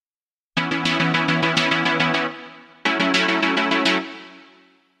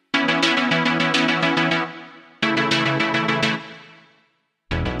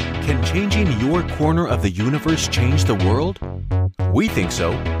changing your corner of the universe change the world? We think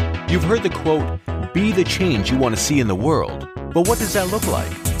so. You've heard the quote, "Be the change you want to see in the world." But what does that look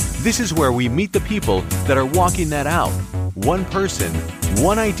like? This is where we meet the people that are walking that out. One person,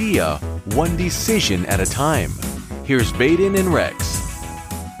 one idea, one decision at a time. Here's Vaden and Rex.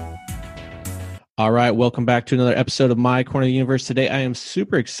 All right, welcome back to another episode of My Corner of the Universe. Today I am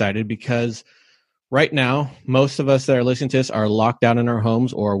super excited because right now, most of us that are listening to this are locked down in our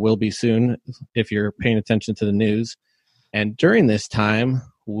homes or will be soon if you're paying attention to the news. And during this time,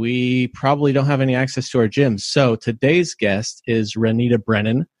 we probably don't have any access to our gyms. So today's guest is Renita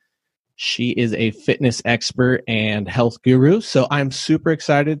Brennan. She is a fitness expert and health guru. So I'm super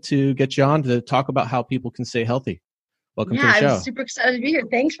excited to get you on to talk about how people can stay healthy. Welcome to the show. I'm super excited to be here.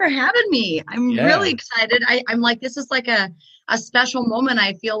 Thanks for having me. I'm really excited. I'm like, this is like a special moment.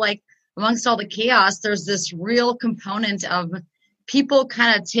 I feel like amongst all the chaos, there's this real component of people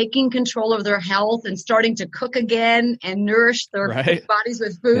kind of taking control of their health and starting to cook again and nourish their bodies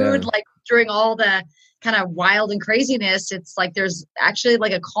with food. Like during all the kind of wild and craziness, it's like there's actually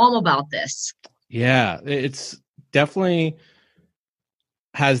like a calm about this. Yeah, it's definitely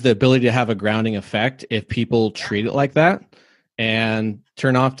has the ability to have a grounding effect if people treat it like that and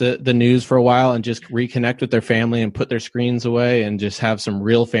turn off the news for a while and just reconnect with their family and put their screens away and just have some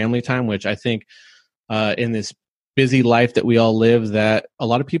real family time, which I think in this busy life that we all live, that a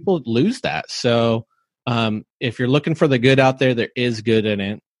lot of people lose that. So if you're looking for the good out there, there is good in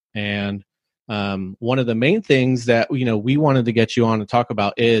it. And one of the main things that, we wanted to get you on to talk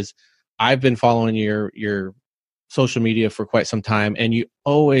about is I've been following your social media for quite some time, and you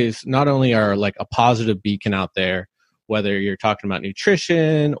always not only are like a positive beacon out there, whether you're talking about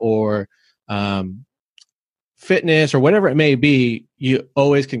nutrition or fitness or whatever it may be, you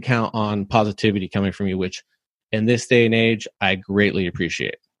always can count on positivity coming from you, which in this day and age, I greatly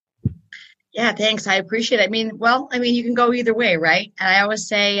appreciate. Yeah, thanks. I appreciate it. You can go either way, right? And I always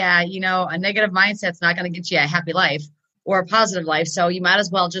say, a negative mindset's not going to get you a happy life or a positive life. So you might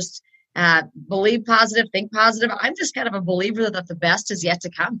as well just believe positive, think positive. I'm just kind of a believer that the best is yet to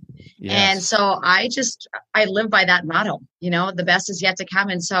come. Yes. And so I live by that motto, the best is yet to come.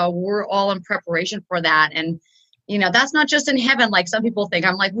 And so we're all in preparation for that. And, that's not just in heaven, like some people think.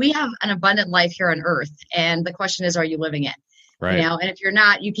 I'm like, we have an abundant life here on earth. And the question is, are you living it? Right. And if you're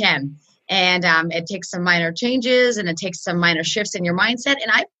not, you can. And it takes some minor changes and it takes some minor shifts in your mindset.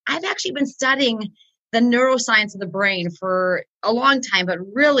 And I've actually been studying the neuroscience of the brain for a long time, but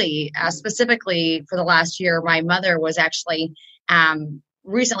really specifically for the last year. My mother was actually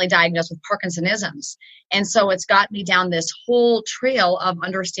recently diagnosed with Parkinsonisms. And so it's got me down this whole trail of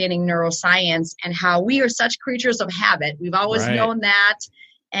understanding neuroscience and how we are such creatures of habit. We've always known that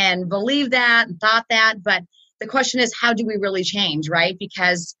and believed that and thought that. But the question is, how do we really change, right?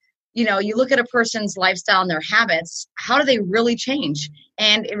 Because you look at a person's lifestyle and their habits, how do they really change?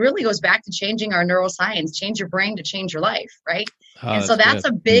 And it really goes back to changing our neuroscience, change your brain to change your life, right? And so that's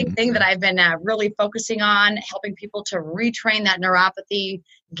a big thing that I've been really focusing on, helping people to retrain that neuropathy,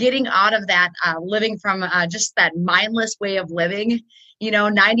 getting out of that, living from just that mindless way of living.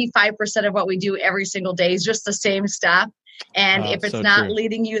 95% of what we do every single day is just the same stuff. And if it's not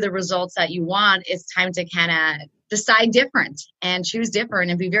leading you the results that you want, it's time to kind of decide different and choose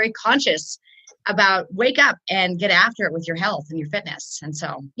different and be very conscious about wake up and get after it with your health and your fitness. And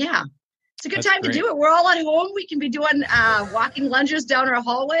so, it's a good time to do it. We're all at home. We can be doing walking lunges down our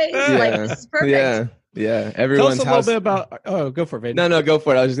hallway. This is perfect. Yeah. Everyone's Tell us a little bit about, go for it, Vaden. No, go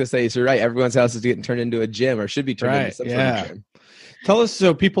for it. I was just going to say, so right. Everyone's house is getting turned into a gym or should be turned into some sort of gym. Tell us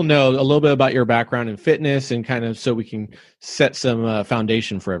so people know a little bit about your background in fitness and kind of so we can set some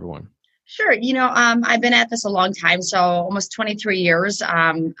foundation for everyone. Sure. I've been at this a long time, so almost 23 years.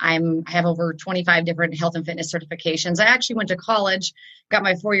 I have over 25 different health and fitness certifications. I actually went to college, got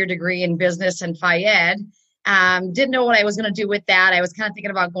my 4-year degree in business and Phi Ed. Didn't know what I was going to do with that. I was kind of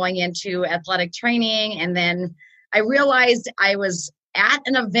thinking about going into athletic training, and then I realized I was at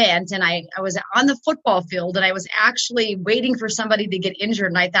an event and I was on the football field and I was actually waiting for somebody to get injured.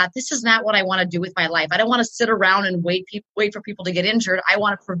 And I thought, this is not what I want to do with my life. I don't want to sit around and wait for people to get injured. I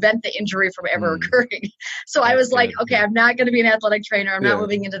want to prevent the injury from ever occurring. So I was like, okay, I'm not going to be an athletic trainer. I'm not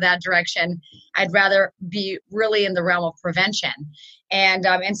moving into that direction. I'd rather be really in the realm of prevention.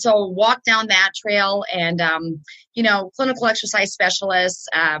 And so walk down that trail and, clinical exercise specialist,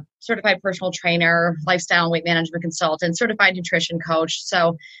 certified personal trainer, lifestyle and weight management consultant, certified nutrition coach.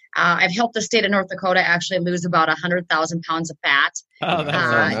 So I've helped the state of North Dakota actually lose about 100,000 pounds of fat. Oh,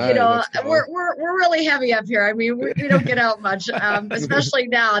 that's cool. We're really heavy up here. I mean, we don't get out much, especially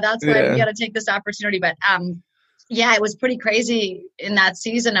now. That's why we got to take this opportunity. But Yeah, it was pretty crazy in that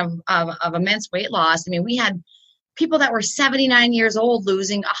season of immense weight loss. I mean, we had people that were 79 years old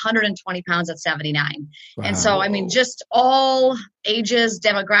losing 120 pounds at 79. Wow. And so, I mean, just all ages,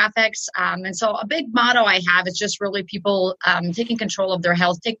 demographics. And so a big motto I have is just really people taking control of their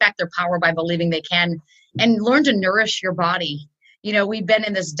health, take back their power by believing they can, and learn to nourish your body. You know, we've been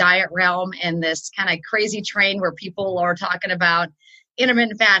in this diet realm and this kind of crazy train where people are talking about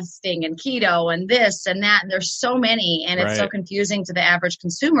intermittent fasting and keto and this and that. And there's so many, and it's so confusing to the average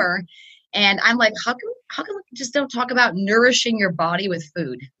consumer. And I'm like, how come we just don't talk about nourishing your body with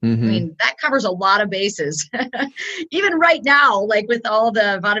food? Mm-hmm. I mean, that covers a lot of bases. Even right now, like with all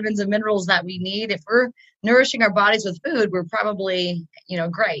the vitamins and minerals that we need, if we're nourishing our bodies with food, we're probably,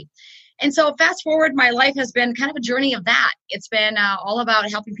 great. And so fast forward, my life has been kind of a journey of that. It's been all about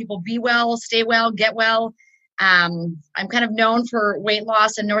helping people be well, stay well, get well. I'm kind of known for weight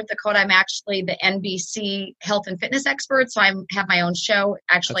loss in North Dakota. I'm actually the NBC health and fitness expert. So I have my own show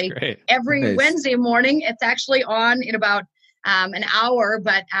actually every Wednesday morning. It's actually on in about an hour,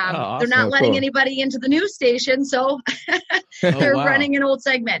 but awesome. They're not letting anybody into the news station. So they're running an old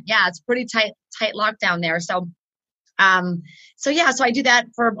segment. Yeah, it's pretty tight lockdown there. So I do that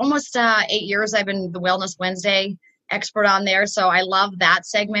for almost 8 years. I've been the Wellness Wednesday expert on there. So I love that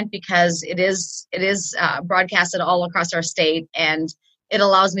segment because it is broadcasted all across our state, and it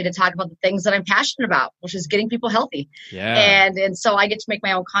allows me to talk about the things that I'm passionate about, which is getting people healthy. Yeah. And so I get to make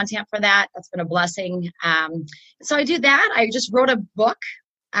my own content for that. That's been a blessing. So I do that. I just wrote a book,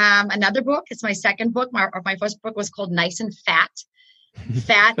 another book. It's my second book. My first book was called Nice and Fat.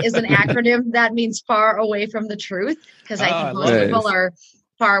 FAT is an acronym that means far away from the truth, because I think most people are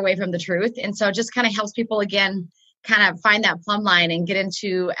far away from the truth. And so it just kind of helps people, again, kind of find that plumb line and get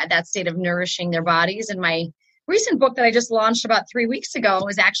into that state of nourishing their bodies. And my recent book that I just launched about 3 weeks ago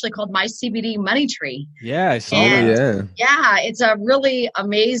is actually called My CBD Money Tree. Yeah, I saw that. Yeah, it's a really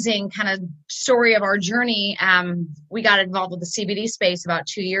amazing kind of story of our journey. We got involved with the CBD space about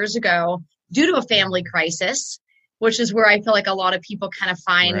 2 years ago due to a family crisis, which is where I feel like a lot of people kind of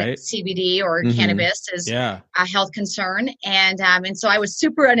find CBD or cannabis as a health concern. And so I was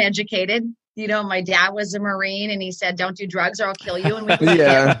super uneducated. My dad was a Marine, and he said, "Don't do drugs or I'll kill you." And we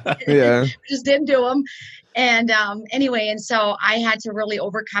we just didn't do them. And anyway, and so I had to really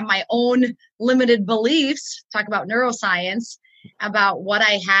overcome my own limited beliefs, talk about neuroscience, about what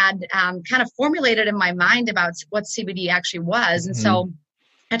I had kind of formulated in my mind about what CBD actually was. And so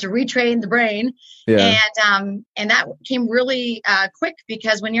I had to retrain the brain. Yeah. And that came really quick,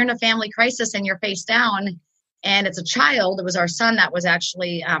 because when you're in a family crisis and you're face down, and it's a child, it was our son that was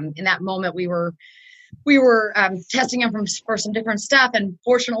actually in that moment we were testing him for some different stuff. And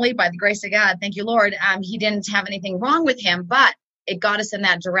fortunately, by the grace of God, thank you, Lord, he didn't have anything wrong with him, but it got us in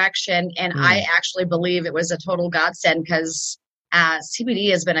that direction. And I actually believe it was a total godsend, because CBD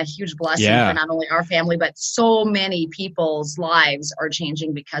has been a huge blessing for not only our family, but so many people's lives are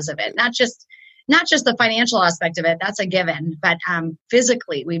changing because of it. Not just the financial aspect of it, that's a given, but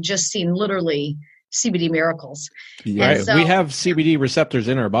physically, we've just seen literally CBD miracles. Right. So, we have CBD receptors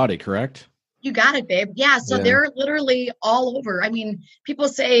in our body, correct? You got it, babe. Yeah. So they're literally all over. I mean, people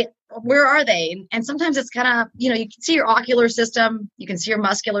say, where are they? And sometimes it's kind of, you can see your ocular system, you can see your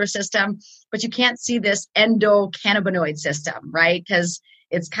muscular system, but you can't see this endocannabinoid system, right? Because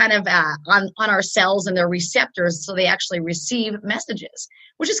it's kind of on our cells and their receptors. So they actually receive messages,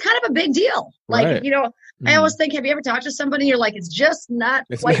 which is kind of a big deal. Like, I always think, have you ever talked to somebody? You're like, it's just not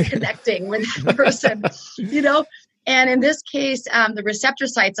quite connecting with the person, And in this case, the receptor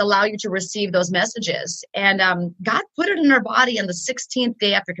sites allow you to receive those messages. And God put it in our body on the 16th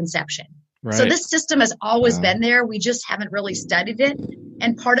day after conception. Right. So this system has always been there. We just haven't really studied it.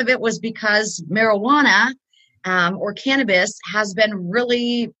 And part of it was because marijuana or cannabis has been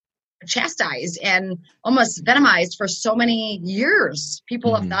really chastised and almost venomized for so many years.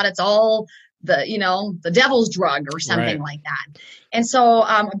 People have thought it's all the devil's drug or something like that. And so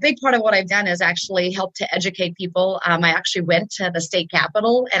a big part of what I've done is actually help to educate people. I actually went to the state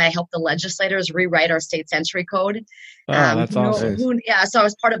capitol and I helped the legislators rewrite our state sensory code. Oh, that's awesome. So I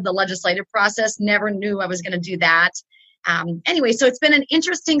was part of the legislative process. Never knew I was going to do that. Anyway, so it's been an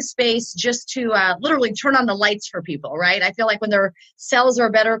interesting space just to literally turn on the lights for people, right? I feel like when their cells are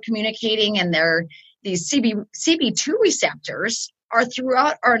better communicating and these CB2 receptors are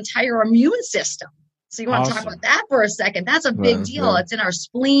throughout our entire immune system. So you want to talk about that for a second? That's a big deal. Yeah. It's in our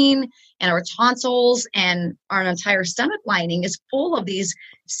spleen and our tonsils, and our entire stomach lining is full of these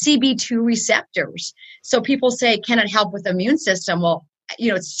CB2 receptors. So people say, can it help with the immune system? Well,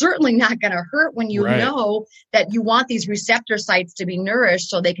 it's certainly not going to hurt when you know that you want these receptor sites to be nourished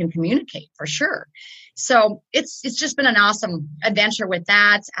so they can communicate, for sure. So it's just been an awesome adventure with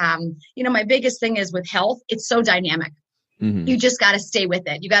that. My biggest thing is with health, it's so dynamic. Mm-hmm. You just got to stay with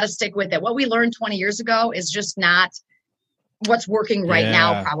it. You got to stick with it. What we learned 20 years ago is just not what's working right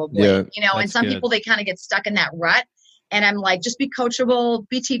now, probably. Yeah, and some people, they kind of get stuck in that rut. And I'm like, just be coachable,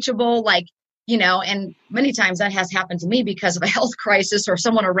 be teachable, and many times that has happened to me because of a health crisis or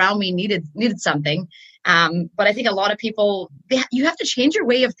someone around me needed something. But I think a lot of people, you have to change your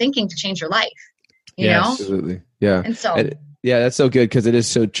way of thinking to change your life. You know? Absolutely. Yeah. And so, that's so good because it is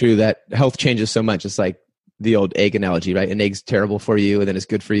so true that health changes so much. It's like the old egg analogy, right? An egg's terrible for you, and then it's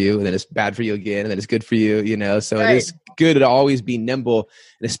good for you, and then it's bad for you again, and then it's good for you, So It is good to always be nimble,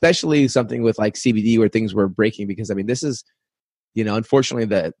 and especially something with like CBD where things were breaking, because I mean, this is, unfortunately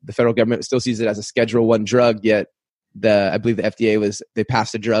the federal government still sees it as a Schedule I drug, yet I believe the FDA they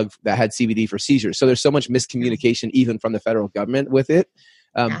passed a drug that had CBD for seizures. So there's so much miscommunication even from the federal government with it.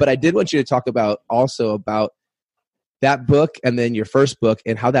 But I did want you to talk about that book and then your first book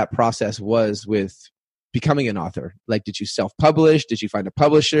and how that process was with becoming an author. Like, did you self-publish? Did you find a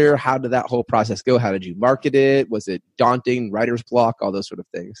publisher? How did that whole process go? How did you market it? Was it daunting, writer's block, all those sort of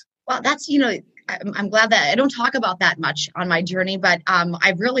things? Well, that's, I'm glad that I don't talk about that much on my journey, but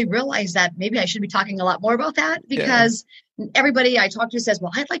I've really realized that maybe I should be talking a lot more about that because everybody I talk to says,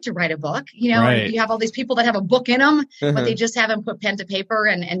 well, I'd like to write a book, right. And you have all these people that have a book in them, but they just haven't put pen to paper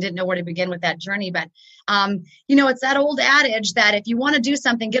and didn't know where to begin with that journey. But, it's that old adage that if you want to do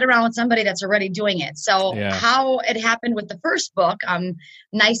something, get around with somebody that's already doing it. So how it happened with the first book,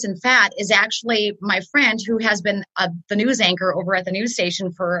 Nice and Fat, is actually my friend who has been the news anchor over at the news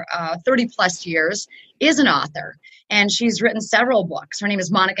station for 30 plus years, is an author. And she's written several books. Her name is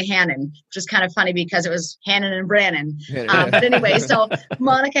Monica Hannon, which is kind of funny because it was Hannon and Brannon. But anyway, so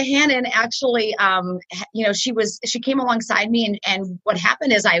Monica Hannon actually, she came alongside me. And what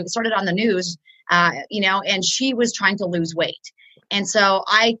happened is I started on the news, and she was trying to lose weight. And so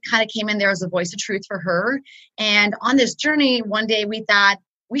I kind of came in there as a voice of truth for her. And on this journey, one day we thought,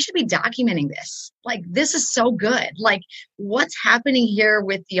 we should be documenting this. Like, this is so good. Like, what's happening here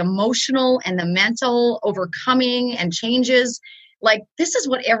with the emotional and the mental overcoming and changes? Like, this is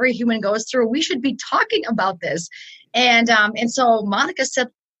what every human goes through. We should be talking about this. And so Monica said,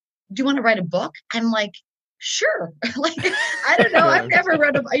 do you want to write a book? I'm like, sure. I don't know. I've never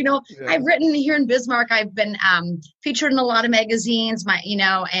read I've written here in Bismarck. I've been featured in a lot of magazines,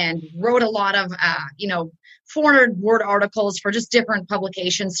 and wrote a lot of, 400 word articles for just different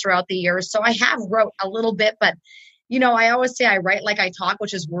publications throughout the years. So I have wrote a little bit, but I always say I write like I talk,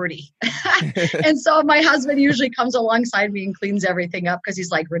 which is wordy. And so my husband usually comes alongside me and cleans everything up because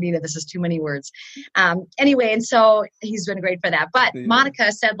he's like, Renita, this is too many words. Anyway, and so he's been great for that. But Monica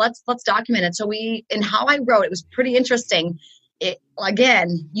said, let's document it. So in how I wrote, it was pretty interesting.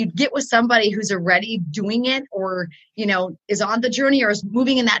 Again, you'd get with somebody who's already doing it or, is on the journey or is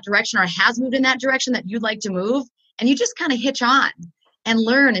moving in that direction or has moved in that direction that you'd like to move. And you just kind of hitch on and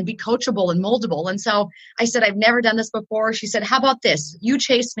learn and be coachable and moldable. And so I said, I've never done this before. She said, how about this? You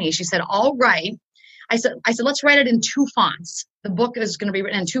chase me. She said, all right. I said, let's write it in 2 fonts. The book is going to be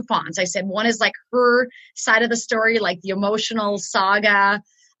written in 2 fonts. I said, one is like her side of the story, like the emotional saga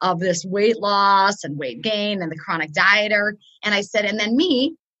of this weight loss and weight gain and the chronic dieter. And I said, and then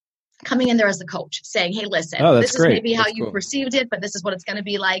me coming in there as the coach saying, hey, listen, this is maybe how you perceived it, but this is what it's going to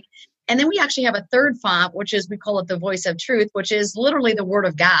be like. And then we actually have a 3rd font, which is, we call it the Voice of Truth, which is literally the Word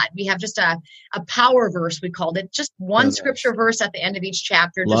of God. We have just a power verse, we called it, just one scripture verse at the end of each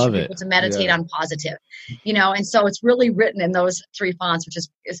chapter, just for people to meditate on positive, and so it's really written in those 3 fonts, which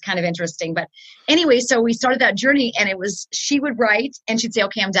is kind of interesting. But anyway, so we started that journey, and she would write and she'd say,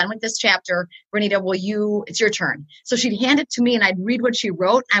 okay, I'm done with this chapter. Renita, it's your turn. So she'd hand it to me and I'd read what she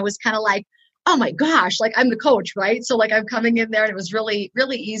wrote. I was kind of like, oh my gosh, like I'm the coach, right? So like I'm coming in there and it was really,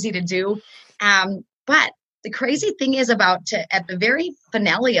 really easy to do. But the crazy thing is at the very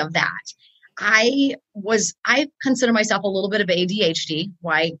finale of that, I consider myself a little bit of ADHD.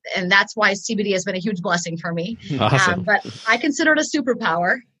 Why? And that's why CBD has been a huge blessing for me. Awesome. But I consider it a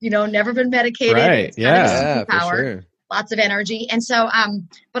superpower, never been medicated. Right. It's kind of a superpower. For sure. Lots of energy. And so,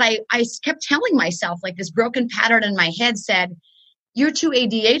 but I kept telling myself, like, this broken pattern in my head said, you're too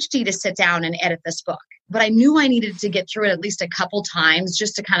ADHD to sit down and edit this book. But I knew I needed to get through it at least a couple times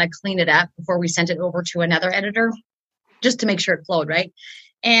just to kind of clean it up before we sent it over to another editor, just to make sure it flowed, right?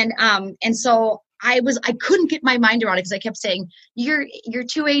 And so I couldn't get my mind around it because I kept saying, you're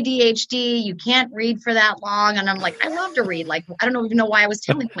too ADHD, you can't read for that long. And I'm like, I love to read. Like, I don't even know why I was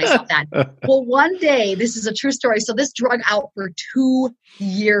telling myself that. Well, one day, this is a true story. So this drug out for 2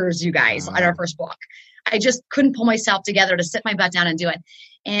 years, you guys, on our first book. I just couldn't pull myself together to sit my butt down and do it.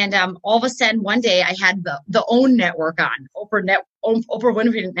 And all of a sudden, one day, I had the OWN network on, Oprah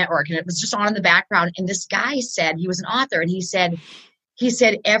Winfrey Network, and it was just on in the background. And this guy said, he was an author, and he said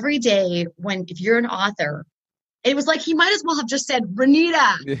every day if you're an author, it was like he might as well have just said,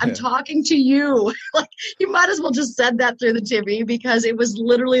 Renita, I'm talking to you. Like he might as well just said that through the TV, because it was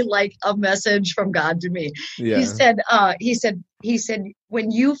literally like a message from God to me. Yeah. He said, when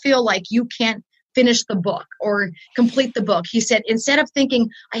you feel like you can't finish the book or complete the book, he said, instead of thinking,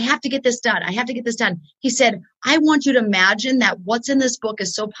 I have to get this done, he said, I want you to imagine that what's in this book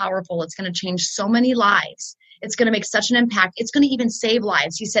is so powerful. It's going to change so many lives. It's going to make such an impact. It's going to even save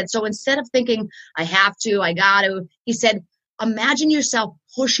lives. He said, so instead of thinking, I have to, I got to, he said, imagine yourself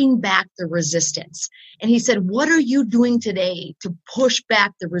pushing back the resistance. And he said, what are you doing today to push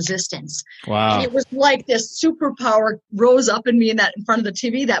back the resistance? Wow. And it was like this superpower rose up in me in front of the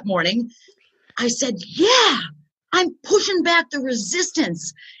TV that morning. I said, yeah, I'm pushing back the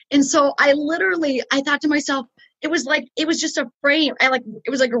resistance. And so I thought to myself, it was just a frame. It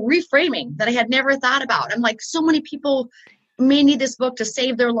was like a reframing that I had never thought about. I'm like, so many people may need this book to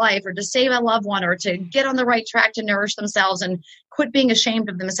save their life or to save a loved one or to get on the right track to nourish themselves and quit being ashamed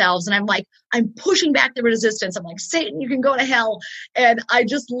of themselves. And I'm like, I'm pushing back the resistance. I'm like, Satan, you can go to hell. And I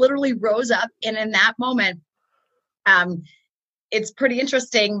just literally rose up. And in that moment, it's pretty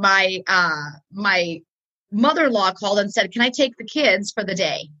interesting. My mother-in-law called and said, can I take the kids for the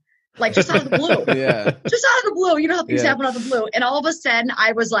day? Like just out of the blue. Yeah. Just out of the blue. You know how things happen out of the blue. And all of a sudden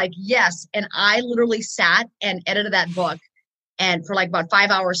I was like, yes. And I literally sat and edited that book and for like about 5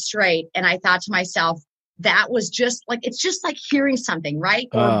 hours straight. And I thought to myself, that was just like, it's just like hearing something, right?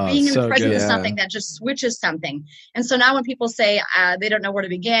 Or being in the presence of something that just switches something. And so now when people say they don't know where to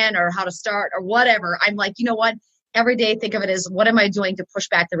begin or how to start or whatever, I'm like, you know what? Every day, think of it as, what am I doing to push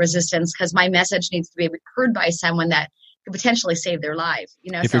back the resistance? Because my message needs to be heard by someone that could potentially save their life.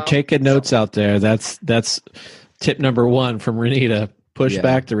 You know, if you're taking notes out there, that's tip number 1 from Renita. Push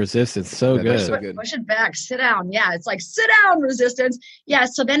back the resistance. So good. Push it back. Sit down. Yeah, it's like sit down, resistance. Yeah.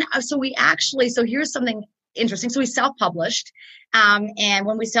 So here's something interesting. So we self-published, and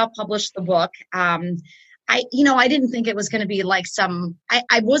when we self-published the book, I didn't think it was going to be like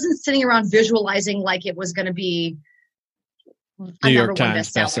I wasn't sitting around visualizing like it was going to be New York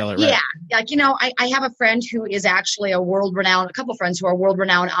Times bestseller. Right? Yeah. Like, I have a friend who is actually a couple friends who are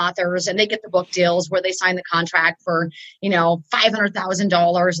world-renowned authors, and they get the book deals where they sign the contract for,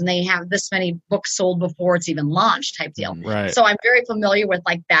 $500,000 and they have this many books sold before it's even launched type deal. Right. So I'm very familiar with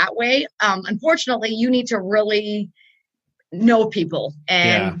like that way. Unfortunately, you need to really know people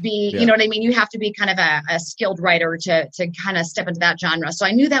and you know what I mean? You have to be kind of a skilled writer to kind of step into that genre. So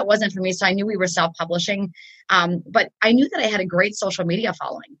I knew that wasn't for me. So I knew we were self-publishing. But I knew that I had a great social media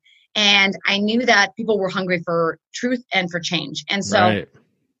following, and I knew that people were hungry for truth and for change. And so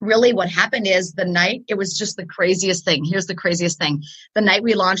really what happened is it was just the craziest thing. Here's the craziest thing. The night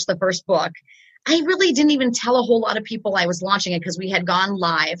we launched the first book, I really didn't even tell a whole lot of people I was launching it because we had gone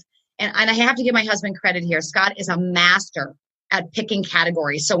live. And I have to give my husband credit here. Scott is a master at picking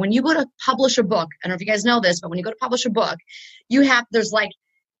categories. So when you go to publish a book, I don't know if you guys know this, but when you go to publish a book, there's like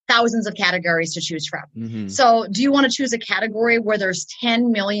thousands of categories to choose from. Mm-hmm. So do you want to choose a category where there's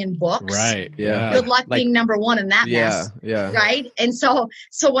 10 million books? Right. Yeah. Good luck being number 1 in that mess. Yeah. Right. And so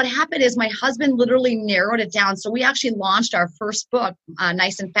what happened is my husband literally narrowed it down. So we actually launched our first book,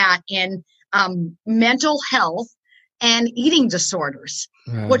 Nice and Fat, in mental health and eating disorders,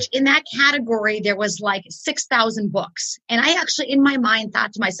 which in that category, there was like 6,000 books. And I actually, in my mind,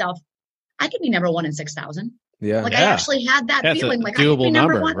 thought to myself, I could be number 1 in 6,000. Yeah. I actually had that feeling. Like, doable I could be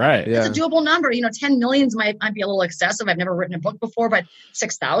number 1. Right. It's a doable number. 10 millions might be a little excessive. I've never written a book before, but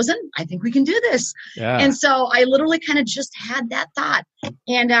 6,000, I think we can do this. Yeah. And so I literally kind of just had that thought.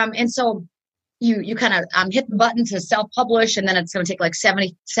 And so you kind of hit the button to self-publish, and then it's going to take like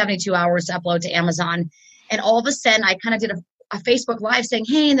 72 hours to upload to Amazon. And all of a sudden, I kind of did a Facebook Live saying,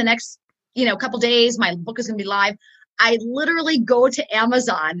 hey, in the next, couple days, my book is going to be live. I literally go to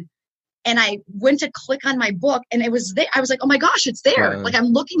Amazon and I went to click on my book, and it was there. I was like, oh my gosh, it's there. Like I'm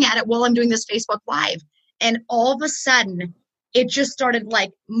looking at it while I'm doing this Facebook Live. And all of a sudden, it just started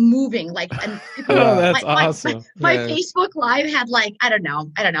like moving. And people, that's awesome. My Facebook Live had like, I don't know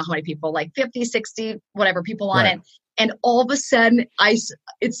how many people, like 50, 60, whatever people on it. And all of a sudden,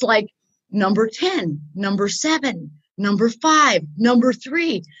 it's like, number 10, number 7, number 5, number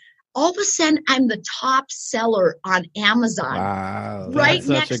 3. All of a sudden, I'm the top seller on Amazon. Wow. Right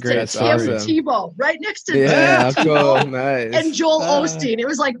next to Tim Tebow. Right next to Tim Tebow. Nice. And Joel Osteen. It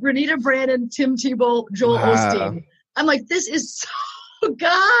was like Renita Brandon, Tim Tebow, Joel Osteen. I'm like, this is so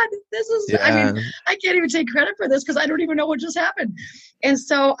God. This is, I mean, I can't even take credit for this because I don't even know what just happened. And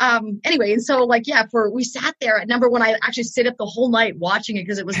so, anyway, and so like, yeah, we sat there at number one. I actually stayed up the whole night watching it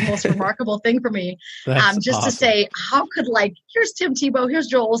because it was the most remarkable thing for me. Just awesome. To say, how could, like, here's Tim Tebow, here's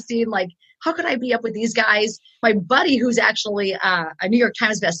Joel Osteen, like, how could I be up with these guys? My buddy, who's actually a New York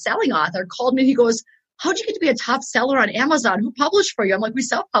Times best-selling author, called me. He goes, how'd you get to be a top seller on Amazon? Who published for you? I'm like, we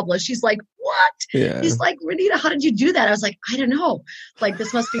self-published. He's like, what? Yeah. He's like, Renita, how did you do that? I was like, I don't know. Like,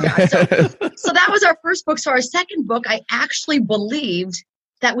 this must be God. So that was our first book. So our second book, I actually believed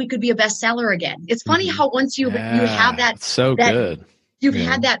that we could be a bestseller again. It's funny how once you have that. So good. You've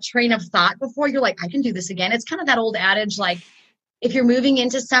had that train of thought before. You're like, I can do this again. It's kind of that old adage, like, if you're moving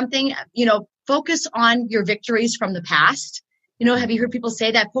into something, focus on your victories from the past. Have you heard people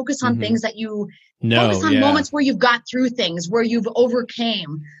say that? Focus on things that you focus on moments where you've got through things, where you've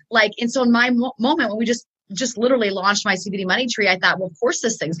overcame. Like, and so in my moment when we just literally launched my CBD Money Tree, I thought, well, of course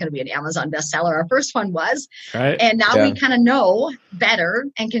this thing's going to be an Amazon bestseller. Our first one was, right. And now we kind of know better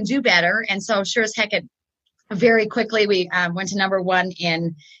and can do better. And so sure as heck, very quickly we went to number one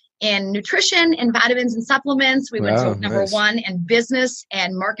in nutrition and vitamins and supplements. We went to number one in business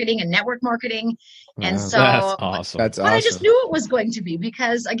and marketing and network marketing. Wow. And so that's awesome. That's but awesome. I just knew it was going to be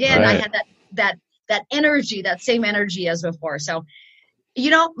because again, I had that energy, that same energy as before. So,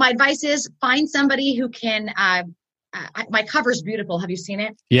 my advice is find somebody who can, my cover's beautiful. Have you seen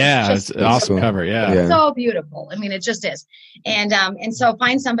it? Yeah. It's an awesome cover. Yeah. So beautiful. I mean, it just is. And so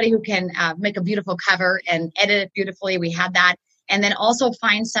find somebody who can make a beautiful cover and edit it beautifully. We had that. And then also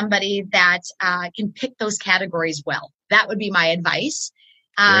find somebody that can pick those categories well. That would be my advice.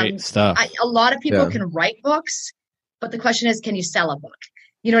 Great stuff. A lot of people can write books, but the question is, can you sell a book?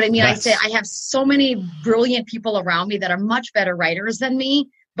 You know what I mean? Yes. I say I have so many brilliant people around me that are much better writers than me,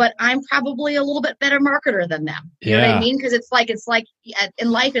 but I'm probably a little bit better marketer than them. You know what I mean? Because it's like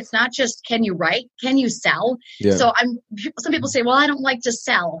in life, it's not just can you write, can you sell? Yeah. So some people say, well, I don't like to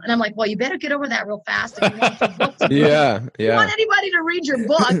sell. And I'm like, well, you better get over that real fast. If you want your book to you want anybody to read your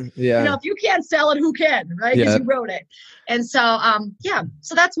book. If you can't sell it, who can, right? Because you wrote it. And so,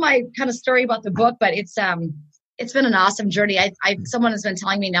 so that's my kind of story about the book, but it's been an awesome journey. Someone has been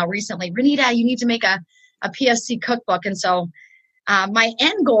telling me now recently, Renita, you need to make a PFC cookbook. And so, my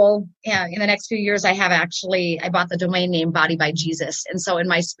end goal in the next few years, I bought the domain name Body by Jesus. And so in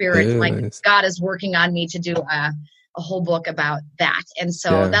my spirit, God is working on me to do a whole book about that. And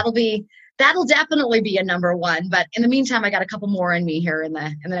so that'll definitely be a number one. But in the meantime, I got a couple more in me here in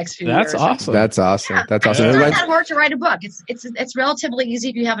the next few years. Awesome. That's awesome. Yeah. That's awesome. It's not that hard to write a book. It's relatively easy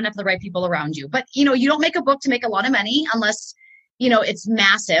if you have enough of the right people around you. But, you don't make a book to make a lot of money unless, it's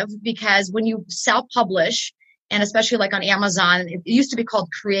massive, because when you self-publish, and especially like on Amazon, it used to be called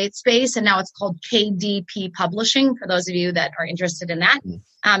Create Space, and now it's called KDP Publishing, for those of you that are interested in that.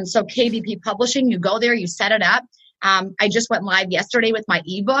 So KDP Publishing, you go there, you set it up. I just went live yesterday with my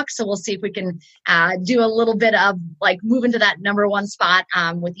ebook, so we'll see if we can do a little bit of like move into that number one spot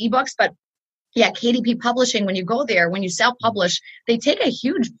with ebooks. But yeah, KDP Publishing, when you go there, when you self-publish, they take a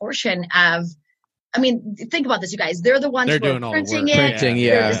huge portion of, think about this, you guys. They're the ones who are printing it,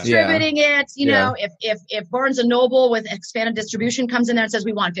 they're distributing it. If Barnes & Noble with expanded distribution comes in there and says,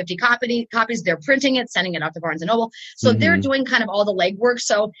 we want 50 copies, they're printing it, sending it out to Barnes & Noble. So they're doing kind of all the legwork.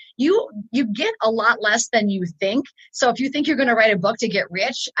 So you get a lot less than you think. So if you think you're going to write a book to get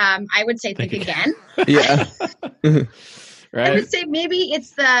rich, I would say think again. Yeah. Right. I would say maybe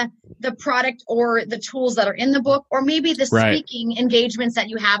it's the product or the tools that are in the book, or maybe the speaking engagements that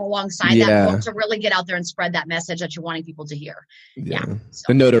you have alongside that book to really get out there and spread that message that you're wanting people to hear.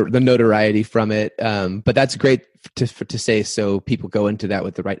 So. The notoriety from it. But that's great to say, so people go into that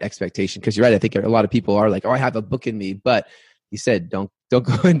with the right expectation. Because you're right. I think a lot of people are like, oh, I have a book in me. But you said don't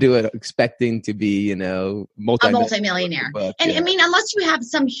go into it expecting to be, multimillionaire. And unless you have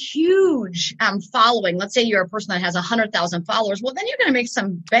some huge following, let's say you're a person that has 100,000 followers, well, then you're going to make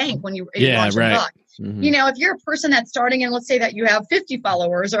some bank when you launch a book. Mm-hmm. If you're a person that's starting and let's say that you have 50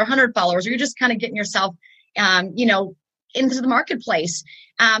 followers or 100 followers, or you're just kind of getting yourself, into the marketplace.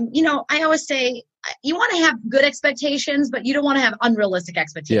 I always say you want to have good expectations, but you don't want to have unrealistic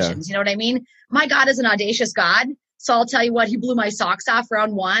expectations. You know what I mean? My God is an audacious God. So I'll tell you what, he blew my socks off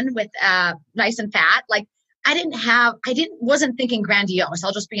round one with Nice and Fat. Like wasn't thinking grandiose.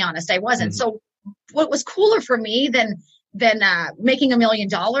 I'll just be honest. I wasn't. Mm-hmm. So what was cooler for me than making $1 million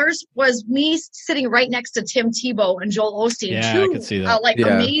was me sitting right next to Tim Tebow and Joel Osteen, I could see that.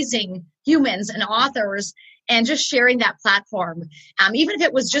 Amazing humans and authors, and just sharing that platform. Even if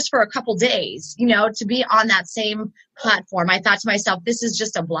it was just for a couple days, to be on that same platform, I thought to myself, this is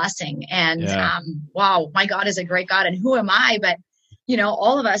just a blessing. And wow, my God is a great God. And who am I? But,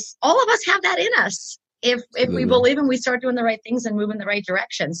 all of us have that in us. If we believe and we start doing the right things and move in the right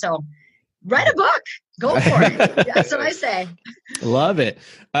direction. So write a book, go for it. That's what I say. Love it.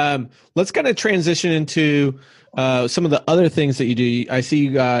 Let's kind of transition into some of the other things that you do. I see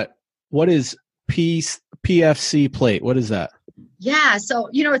you got, what is PFC plate? What is that? Yeah. So,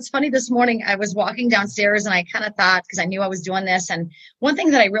 it's funny, this morning I was walking downstairs and I kind of thought, because I knew I was doing this. And one thing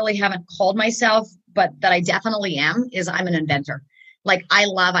that I really haven't called myself, but that I definitely am, is I'm an inventor. Like, I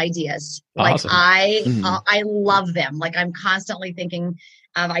love ideas. Awesome. Like I love them. Like, I'm constantly thinking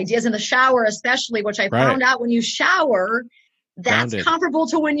of ideas in the shower, especially, which I found out when you shower, that's comparable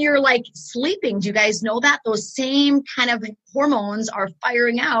to when you're like sleeping. Do you guys know that? Those same kind of hormones are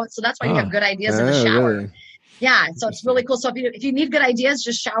firing out. So that's why you have good ideas in the shower. Really? Yeah. So it's really cool. So if you need good ideas,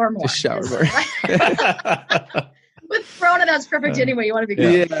 just shower more. Just shower more. With Corona, that's perfect anyway. You want to be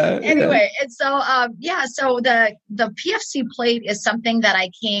good. Yeah, anyway, and so so the PFC plate is something that I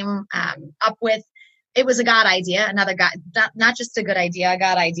came up with. It was a God idea, another God, not just a good idea, a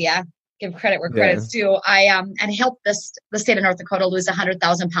God idea. Give credit where credit's due. I and helped the state of North Dakota lose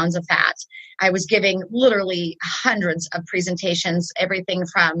 100,000 pounds of fat. I was giving literally hundreds of presentations, everything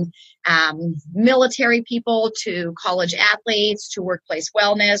from military people to college athletes to workplace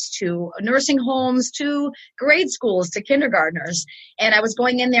wellness to nursing homes to grade schools to kindergartners. And I was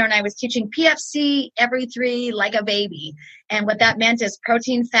going in there and I was teaching PFC every 3 like a baby. And what that meant is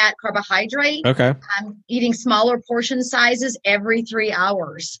protein, fat, carbohydrate. Okay. Eating smaller portion sizes every 3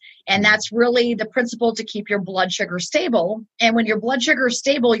 hours. And that's really the principle to keep your blood sugar stable. And when your blood sugar is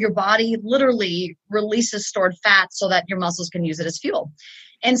stable, your body literally releases stored fat so that your muscles can use it as fuel.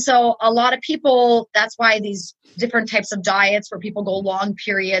 And so a lot of people, that's why these different types of diets where people go long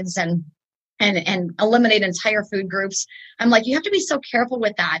periods and eliminate entire food groups. I'm like, you have to be so careful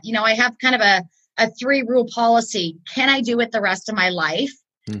with that. I have kind of a 3-rule policy. Can I do it the rest of my life?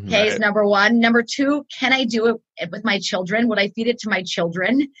 Okay, is number 1. Number 2, can I do it with my children? Would I feed it to my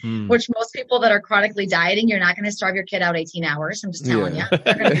children? Which most people that are chronically dieting, you're not going to starve your kid out 18 hours. I'm just telling you.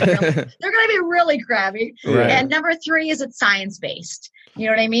 They're going to be really crabby. Right. And number 3, is it science-based? You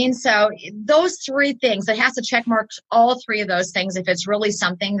know what I mean? So those 3 things, it has to check mark all 3 of those things if it's really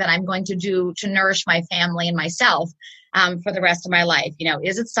something that I'm going to do to nourish my family and myself for the rest of my life.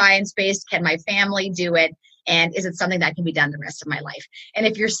 Is it science-based? Can my family do it? And is it something that can be done the rest of my life? And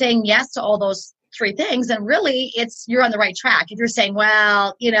if you're saying yes to all those 3 things, then really you're on the right track. If you're saying,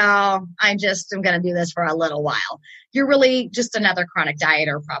 well, I'm going to do this for a little while, you're really just another chronic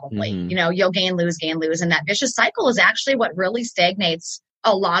dieter probably. You'll gain, lose. And that vicious cycle is actually what really stagnates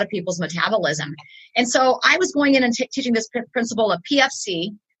a lot of people's metabolism. And so I was going in and teaching this principle of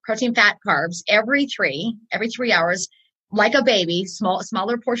PFC, protein, fat, carbs, every 3 hours, like a baby,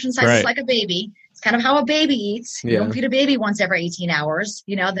 smaller portion sizes like a baby. It's kind of how a baby eats. You don't feed a baby once every 18 hours.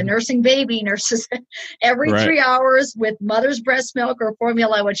 The nursing baby nurses every 3 hours with mother's breast milk or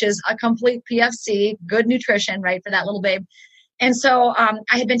formula, which is a complete PFC, good nutrition, right, for that little babe. And so I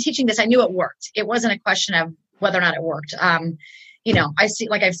had been teaching this. I knew it worked. It wasn't a question of whether or not it worked. I see,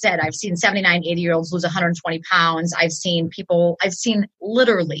 like I've said, I've seen 79, 80-year-olds lose 120 pounds. I've seen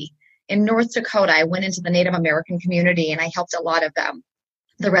literally in North Dakota, I went into the Native American community and I helped a lot of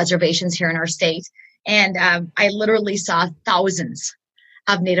the reservations here in our state. And I literally saw thousands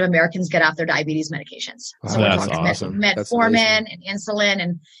of Native Americans get off their diabetes medications. Wow, so we're talking awesome. Metformin and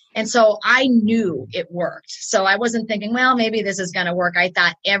insulin. And so I knew it worked. So I wasn't thinking, well, maybe this is going to work. I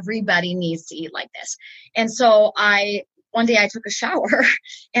thought everybody needs to eat like this. And so one day I took a shower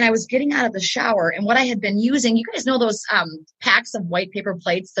and I was getting out of the shower, and what I had been using, you guys know those packs of white paper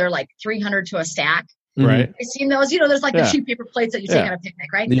plates, they're like 300 to a stack. Right. You've seen those, there's like the cheap paper plates that you take on a picnic,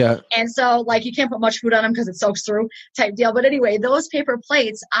 right? Yeah. And so like you can't put much food on them because it soaks through type deal. But anyway, those paper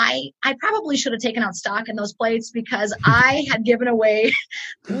plates, I probably should have taken out stock in those plates because I had given away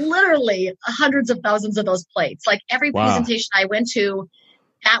literally hundreds of thousands of those plates. Like every presentation I went to,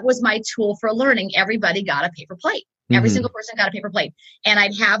 that was my tool for learning. Everybody got a paper plate. Every single person got a paper plate. And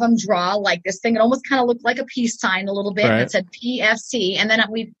I'd have them draw like this thing. It almost kind of looked like a peace sign a little bit. Right. It said PFC. And then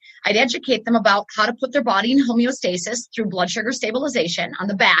I'd educate them about how to put their body in homeostasis through blood sugar stabilization on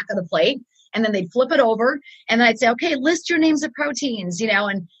the back of the plate. And then they'd flip it over. And then I'd say, okay, list your names of proteins,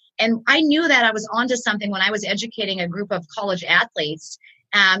 and I knew that I was onto something when I was educating a group of college athletes.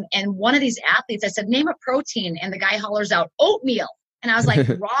 And one of these athletes, I said, name a protein. And the guy hollers out, oatmeal. And I was like,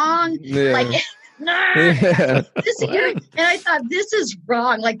 wrong. And I thought, this is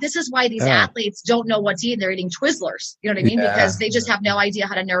wrong. Like, this is why these athletes don't know what to eat. They're eating Twizzlers. You know what I mean? Because they just have no idea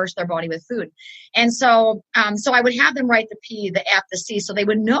how to nourish their body with food. And so, so I would have them write the P, the F, the C, so they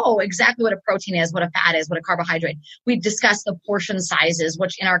would know exactly what a protein is, what a fat is, what a carbohydrate. We discussed the portion sizes,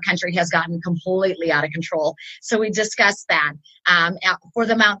 which in our country has gotten completely out of control. So we discussed that for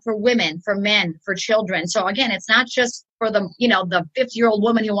the amount for women, for men, for children. So again, it's not just for the, the 50-year-old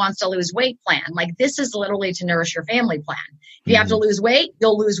woman who wants to lose weight plan. Like, this is literally to nourish your family plan. If you have to lose weight,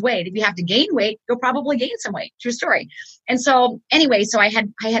 you'll lose weight. If you have to gain weight, you'll probably gain some weight. True story. And so anyway, so I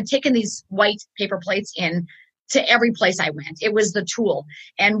had taken these white paper plates in to every place I went. It was the tool.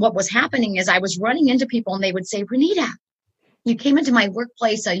 And what was happening is I was running into people and they would say, Renita, you came into my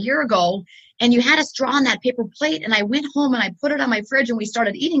workplace a year ago and you had a straw on that paper plate. And I went home and I put it on my fridge and we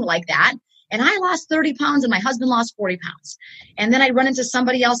started eating like that. And I lost 30 pounds and my husband lost 40 pounds. And then I'd run into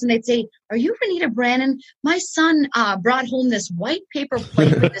somebody else and they'd say, are you Renita Brannon? My son brought home this white paper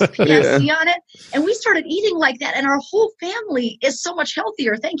plate with this PFC on it. And we started eating like that. And our whole family is so much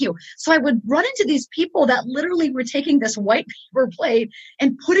healthier. Thank you. So I would run into these people that literally were taking this white paper plate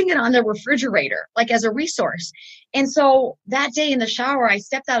and putting it on their refrigerator, like as a resource. And so that day in the shower, I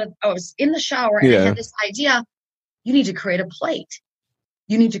was in the shower and I had this idea, you need to create a plate.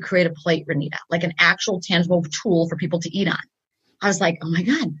 You need to create a plate, Renita, like an actual tangible tool for people to eat on. I was like, oh my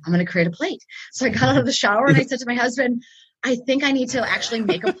God, I'm going to create a plate. So I got out of the shower and I said to my husband, I think I need to actually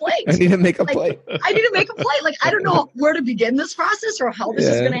make a plate. I need to make a plate. I need to make a plate. Like, I don't know where to begin this process or how this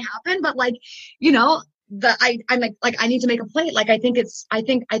is going to happen, but like, I'm like, I need to make a plate. Like, I think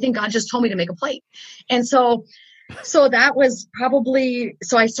God just told me to make a plate. And so that was probably,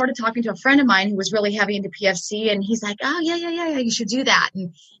 so I started talking to a friend of mine who was really heavy into PFC, and he's like, oh yeah, you should do that.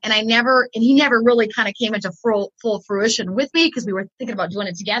 And he never really kind of came into full fruition with me because we were thinking about doing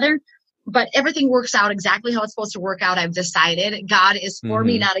it together, but everything works out exactly how it's supposed to work out. I've decided God is for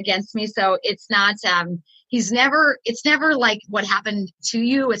me, not against me. So it's not, it's never like what happened to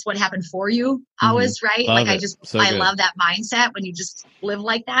you. It's what happened for you always, right? Love like it. I love that mindset when you just live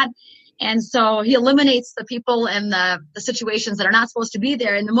like that. And so he eliminates the people and the situations that are not supposed to be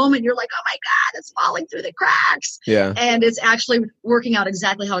there. In the moment, you're like, oh my God, it's falling through the cracks. Yeah. And it's actually working out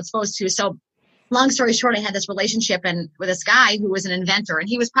exactly how it's supposed to. So long story short, I had this relationship with this guy who was an inventor, and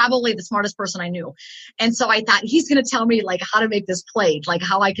he was probably the smartest person I knew. And so I thought, he's going to tell me like how to make this plate, like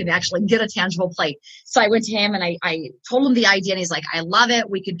how I can actually get a tangible plate. So I went to him and I told him the idea, and he's like, I love it.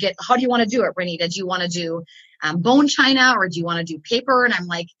 How do you want to do it, Renita? Do you want to do bone china, or do you want to do paper? And I'm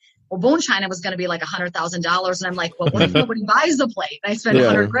like, well, bone china was going to be like $100,000. And I'm like, well, what if nobody buys the plate? And I spent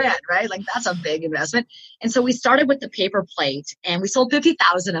 $100,000, right? Like, that's a big investment. And so we started with the paper plate and we sold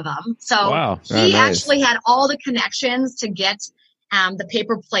 50,000 of them. So he actually had all the connections to get the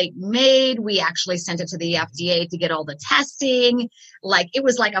paper plate made. We actually sent it to the FDA to get all the testing. Like, it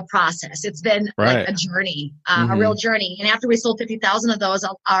was like a process. It's been like a journey, a real journey. And after we sold 50,000 of those,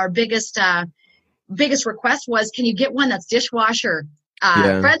 our biggest request was, can you get one that's dishwasher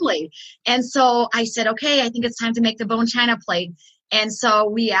friendly? And so I said, okay, I think it's time to make the bone china plate. And so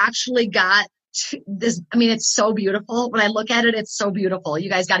we actually got this. I mean, it's so beautiful. When I look at it, it's so beautiful. You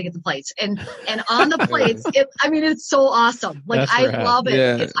guys got to get the plates. And on the plates, it's so awesome. Like, I love it.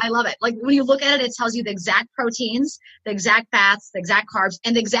 Yeah. I love it. Like, when you look at it, it tells you the exact proteins, the exact fats, the exact carbs,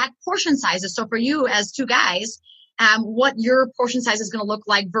 and the exact portion sizes. So for you as two guys, what your portion size is going to look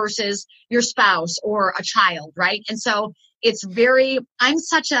like versus your spouse or a child, right? And so it's I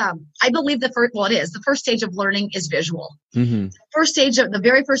believe the first stage of learning is visual. Mm-hmm. The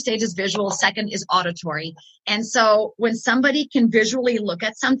very first stage is visual. Second is auditory. And so when somebody can visually look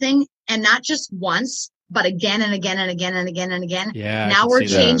at something, and not just once, but again and again and again and again and again, now we're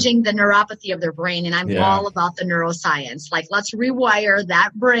changing the neuropathy of their brain. And I'm all about the neuroscience. Like, let's rewire that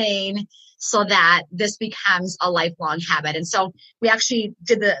brain so that this becomes a lifelong habit. And so we actually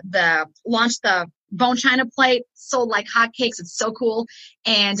did launched the bone china plate, sold like hotcakes. It's so cool.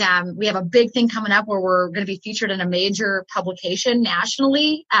 And we have a big thing coming up where we're going to be featured in a major publication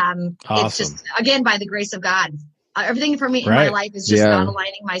nationally. Awesome. It's just, again, by the grace of God. Everything for me in my life is just not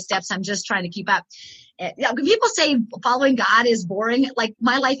aligning my steps. I'm just trying to keep up. People say following God is boring. Like,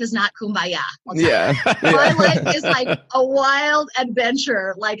 my life is not kumbaya. My life is like a wild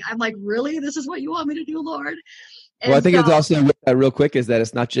adventure. Like, I'm like, really? This is what you want me to do, Lord? And I think it's also real quick is that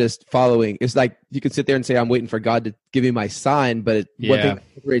it's not just following. It's like you could sit there and say, I'm waiting for God to give me my sign. But one thing that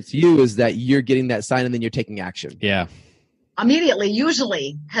separates you is that you're getting that sign and then you're taking action. Yeah. Immediately,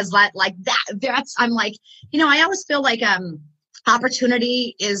 usually has like that. I'm like, I always feel like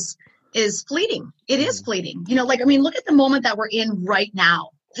opportunity is fleeting. It is fleeting. Look at the moment that we're in right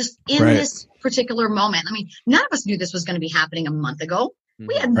now. just in this particular moment. I mean, none of us knew this was going to be happening a month ago.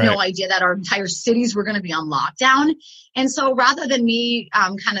 We had no idea that our entire cities were going to be on lockdown. And so rather than me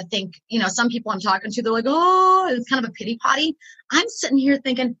kind of think, some people I'm talking to, they're like, oh, it's kind of a pity potty. I'm sitting here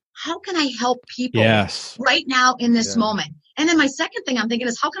thinking, how can I help people right now in this moment? And then my second thing I'm thinking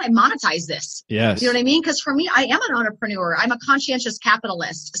is, how can I monetize this? Yes. You know what I mean? Because for me, I am an entrepreneur. I'm a conscientious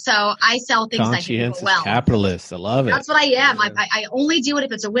capitalist. So I sell things that can go well. Capitalist. I love it. That's what I am. I only do it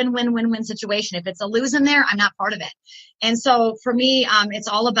if it's a win-win-win-win situation. If it's a lose in there, I'm not part of it. And so for me, it's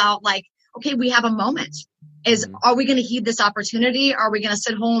all about like, okay, we have a moment. Are we going to heed this opportunity? Or are we going to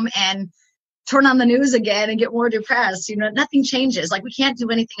sit home and turn on the news again and get more depressed? Nothing changes. Like, we can't do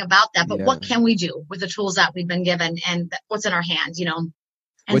anything about that, but what can we do with the tools that we've been given and what's in our hands, And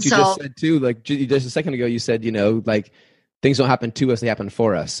what you just said too, like just a second ago, you said, like things don't happen to us, they happen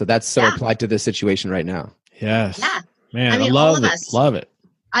for us. So that's so applied to this situation right now. Yes. Yeah. Man, I love it. Love it.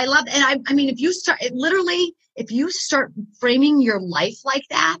 I love it. And I mean, if you start framing your life like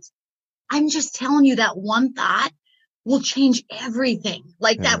that, I'm just telling you that one thought will change everything.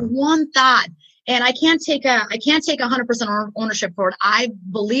 Like that one thought. And I can't take 100% ownership for it. I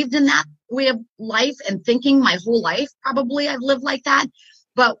believed in that way of life and thinking my whole life. Probably I've lived like that.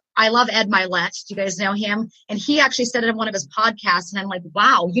 But I love Ed Mylett. Do you guys know him? And he actually said it in one of his podcasts. And I'm like,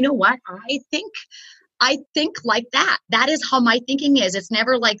 wow, you know what? I think like that. That is how my thinking is. It's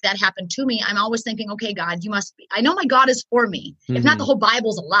never like that happened to me. I'm always thinking, okay, God, you must be. I know my God is for me. If not, the whole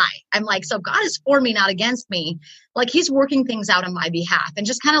Bible's a lie. I'm like, so God is for me, not against me. Like, he's working things out on my behalf. And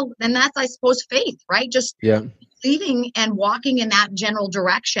just and that's, I suppose, faith, right? Just believing and walking in that general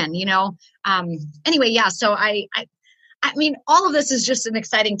direction, Anyway, yeah. So I mean, all of this is just an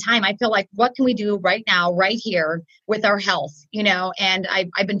exciting time. I feel like, what can we do right now, right here with our health, And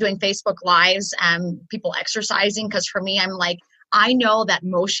I've been doing Facebook Lives, people exercising, because for me, I'm like, I know that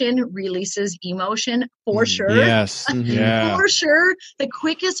motion releases emotion for sure. Yes. Yeah. For sure. The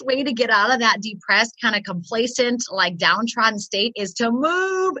quickest way to get out of that depressed, kind of complacent, like downtrodden state is to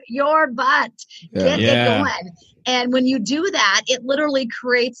move your butt. Get it going. And when you do that, it literally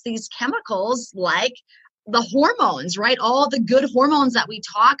creates these chemicals like the hormones, right? All the good hormones that we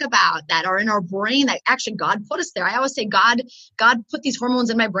talk about that are in our brain that actually God put us there. I always say God put these hormones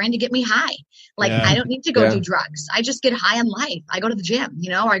in my brain to get me high. Like, I don't need to go do drugs. I just get high in life. I go to the gym,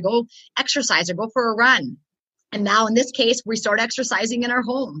 or I go exercise or go for a run. And now in this case, we start exercising in our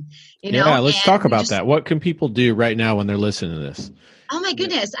home, Yeah, let's talk about that. What can people do right now when they're listening to this? Oh my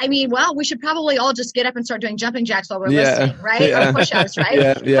goodness. I mean, well, we should probably all just get up and start doing jumping jacks while we're listening, right? Or push-ups,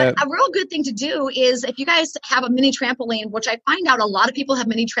 right? But a real good thing to do is, if you guys have a mini trampoline, which I find out a lot of people have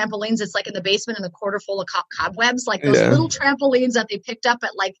mini trampolines. It's like in the basement in the quarter full of cobwebs, like those little trampolines that they picked up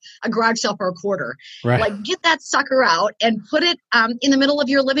at like a garage sale for $0.25. Right. Like, get that sucker out and put it in the middle of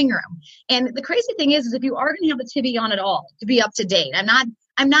your living room. And the crazy thing is if you are going to have the TV on at all, to be up to date.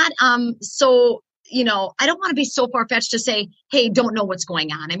 I'm not so, I don't want to be so far-fetched to say, hey, don't know what's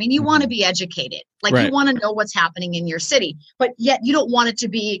going on. I mean, you want to be educated. Like, you want to know what's happening in your city, but yet you don't want it to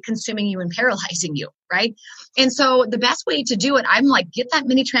be consuming you and paralyzing you, right? And so the best way to do it, I'm like, get that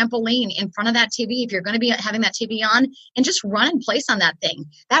mini trampoline in front of that TV if you're going to be having that TV on, and just run in place on that thing.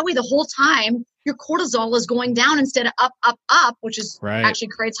 That way, the whole time, your cortisol is going down instead of up, which is actually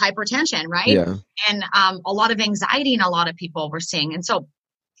creates hypertension, right? Yeah. And a lot of anxiety in a lot of people we're seeing. And so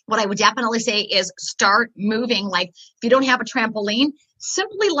what I would definitely say is start moving. Like, if you don't have a trampoline,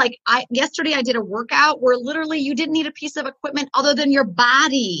 simply like yesterday I did a workout where literally you didn't need a piece of equipment other than your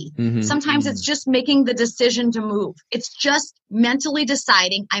body. Sometimes it's just making the decision to move. It's just mentally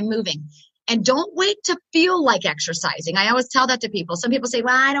deciding I'm moving. And don't wait to feel like exercising. I always tell that to people. Some people say,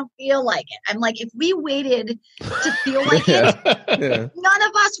 well, I don't feel like it. I'm like, if we waited to feel like it, none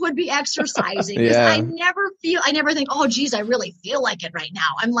of us would be exercising. Because I never think, oh, geez, I really feel like it right now.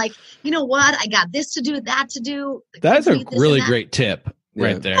 I'm like, you know what? I got this to do, that to do. That's a really great tip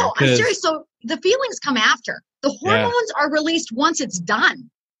right there. Oh, I'm serious. So the feelings come after. The hormones are released once it's done.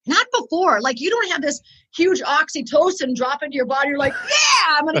 Not before. Like, you don't have this huge oxytocin drop into your body. You're like,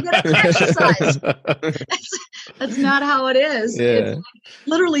 yeah, I'm going to get up and exercise. That's not how it is. Yeah. It's like,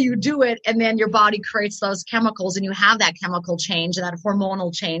 literally, you do it, and then your body creates those chemicals, and you have that chemical change and that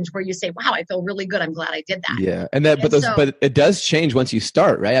hormonal change where you say, wow, I feel really good. I'm glad I did that. Yeah. But it does change once you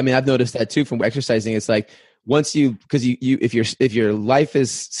start, right? I mean, I've noticed that too from exercising. It's like, once because if your life is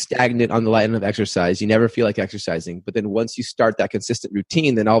stagnant on the line of exercise, you never feel like exercising. But then once you start that consistent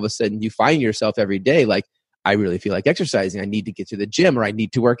routine, then all of a sudden you find yourself every day like, I really feel like exercising. I need to get to the gym, or I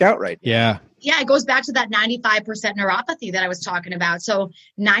need to work out right now. Yeah, it goes back to that 95% neuropathy that I was talking about. So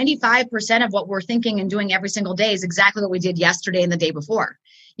 95% of what we're thinking and doing every single day is exactly what we did yesterday and the day before.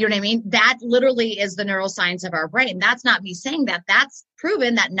 You know what I mean? That literally is the neuroscience of our brain. That's not me saying that. That's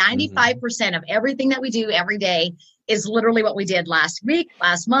proven that 95% of everything that we do every day is literally what we did last week,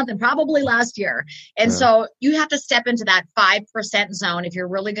 last month, and probably last year. And so you have to step into that 5% zone if you're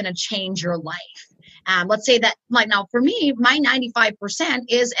really going to change your life. Let's say that, like, now for me, my 95%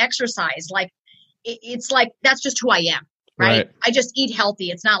 is exercise. Like, it's like, that's just who I am. Right? I just eat healthy.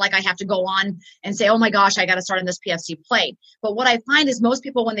 It's not like I have to go on and say, oh my gosh, I got to start on this PFC plate. But what I find is most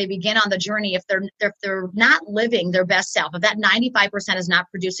people, when they begin on the journey, if they're not living their best self, if that 95% is not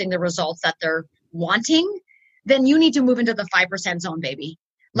producing the results that they're wanting, then you need to move into the 5% zone, baby.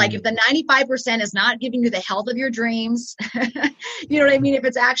 Like if the 95% is not giving you the health of your dreams, you know what I mean? If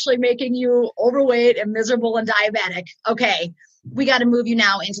it's actually making you overweight and miserable and diabetic, okay, we got to move you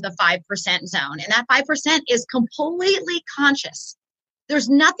now into the 5% zone. And that 5% is completely conscious. There's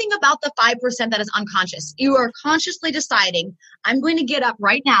nothing about the 5% that is unconscious. You are consciously deciding, I'm going to get up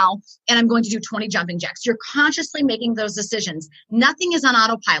right now and I'm going to do 20 jumping jacks. You're consciously making those decisions. Nothing is on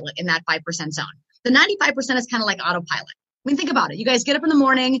autopilot in that 5% zone. The 95% is kind of like autopilot. I mean, think about it. You guys get up in the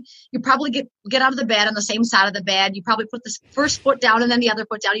morning. You probably get out of the bed on the same side of the bed. You probably put the first foot down and then the other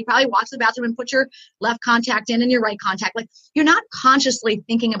foot down. You probably walk to the bathroom and put your left contact in and your right contact. Like, you're not consciously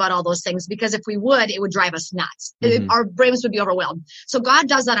thinking about all those things, because if we would, it would drive us nuts. Our brains would be overwhelmed. So God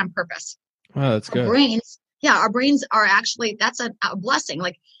does that on purpose. Oh, that's good. Our brains are actually, that's a blessing.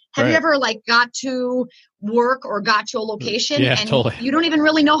 Like, have you ever got to work or got to a location and totally. You don't even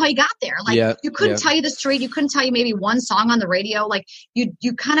really know how you got there? Like you couldn't tell you the street. You couldn't tell you maybe one song on the radio. Like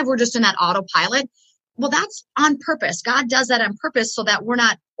you kind of were just in that autopilot. Well, that's on purpose. God does that on purpose so that we're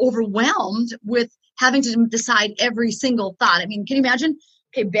not overwhelmed with having to decide every single thought. I mean, can you imagine?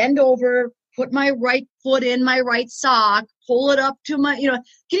 Okay, bend over, put my right foot in my right sock, pull it up to my, can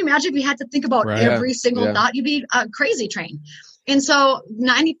you imagine if you had to think about every single thought? You'd be a crazy train. And so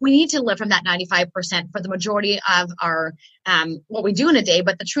we need to live from that 95% for the majority of our what we do in a day.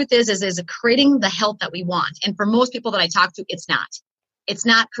 But the truth is creating the health that we want. And for most people that I talk to, it's not. It's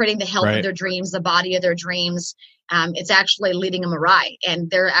not creating the health of their dreams, the body of their dreams. It's actually leading them awry, and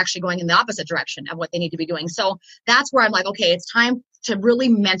they're actually going in the opposite direction of what they need to be doing. So that's where I'm like, okay, it's time to really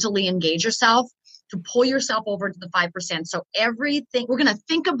mentally engage yourself, to pull yourself over to the 5%. So everything, we're going to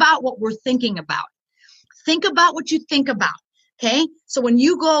think about what we're thinking about. Think about what you think about. Okay. So when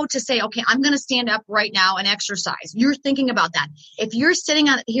you go to say, okay, I'm going to stand up right now and exercise, you're thinking about that. If you're sitting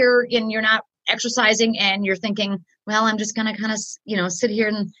out here and you're not exercising and you're thinking, well, I'm just going to kind of, sit here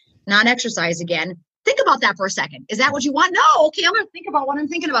and not exercise again. Think about that for a second. Is that what you want? No. Okay. I'm going to think about what I'm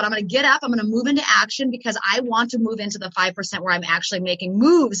thinking about. I'm going to get up. I'm going to move into action, because I want to move into the 5% where I'm actually making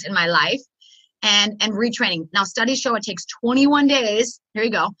moves in my life and retraining. Now, studies show it takes 21 days. Here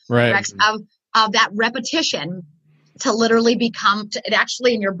you go. Right. Rex, of that repetition to literally become it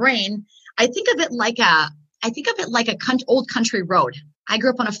actually in your brain. I think of it like a old country road. I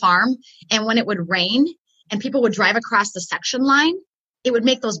grew up on a farm, and when it would rain and people would drive across the section line, it would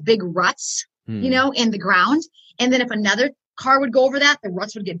make those big ruts, in the ground. And then if another car would go over that, the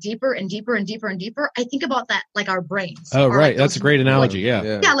ruts would get deeper and deeper and deeper and deeper. I think about that like our brains. Oh, right. That's a great analogy.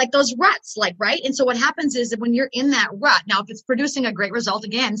 Yeah, like those ruts, right? And so what happens is that when you're in that rut, now if it's producing a great result,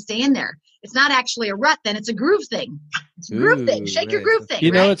 again, stay in there. It's not actually a rut, then it's a groove thing. It's a groove thing. Shake your groove thing.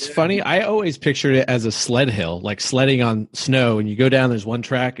 It's funny. I always pictured it as a sled hill, like sledding on snow, and you go down, there's one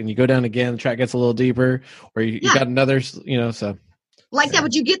track, and you go down again, the track gets a little deeper, or you got another, so. Like that,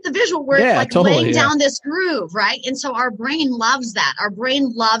 but you get the visual where it's like laying down this groove, right? And so our brain loves that. Our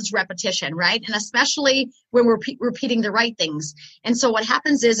brain loves repetition, right? And especially when we're repeating the right things. And so what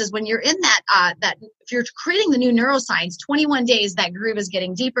happens is when you're in that if you're creating the new neuroscience, 21 days, that groove is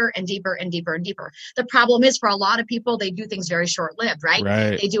getting deeper and deeper and deeper and deeper. The problem is, for a lot of people, they do things very short-lived,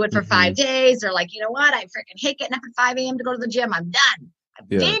 right? They do it for 5 days. They're like, you know what? I freaking hate getting up at 5 a.m. to go to the gym. I'm done. I've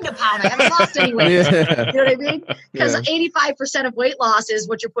gained a pound. I haven't lost any weight. You know what I mean? Because 85% of weight loss is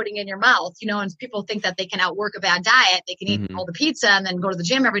what you're putting in your mouth, and people think that they can outwork a bad diet. They can eat all the pizza and then go to the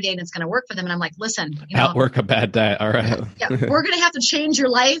gym every day and it's going to work for them. And I'm like, listen, outwork a bad diet. All right. We're going to have to change your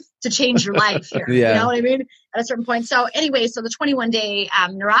life to change your life here. You know what I mean? At a certain point. So anyway, so the 21-day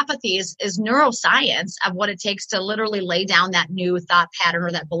neuropathy is neuroscience of what it takes to literally lay down that new thought pattern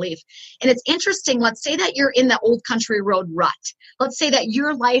or that belief. And it's interesting. Let's say that you're in the old country road rut. Let's say that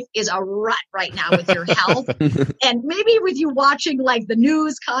your life is a rut right now with your health. And maybe with you watching like the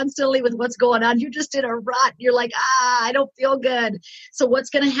news constantly with what's going on, you're just in a rut. You're like, I don't feel good. So what's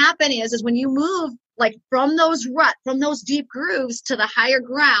going to happen is when you move, like from those deep grooves to the higher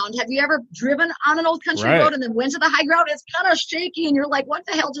ground. Have you ever driven on an old country road and then went to the high ground? It's kind of shaky and you're like, what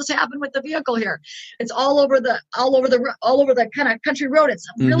the hell just happened with the vehicle here? It's all over the kind of country road. It's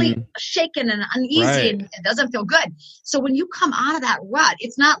really shaken and uneasy and it doesn't feel good. So when you come out of that rut,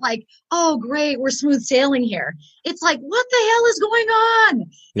 it's not like, oh great, we're smooth sailing here. It's like, what the hell is going on?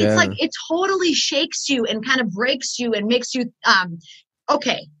 Yeah. It's like, it totally shakes you and kind of breaks you and makes you,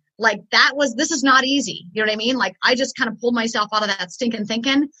 okay, like this is not easy. You know what I mean? Like I just kind of pulled myself out of that stinking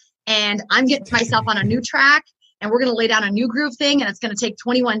thinking and I'm getting myself on a new track and we're going to lay down a new groove thing and it's going to take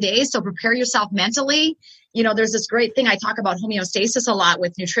 21 days. So prepare yourself mentally. You know, there's this great thing. I talk about homeostasis a lot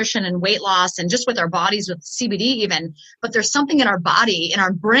with nutrition and weight loss and just with our bodies, with CBD even, but there's something in our body, in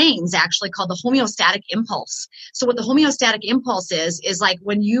our brains actually called the homeostatic impulse. So what the homeostatic impulse is like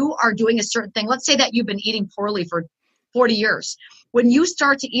when you are doing a certain thing, let's say that you've been eating poorly for 40 years. When you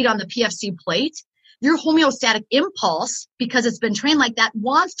start to eat on the PFC plate, your homeostatic impulse, because it's been trained like that,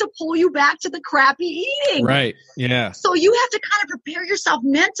 wants to pull you back to the crappy eating. Right. Yeah. So you have to kind of prepare yourself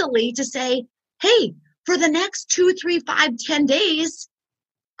mentally to say, hey, for the next 2, 3, 5, 10 days,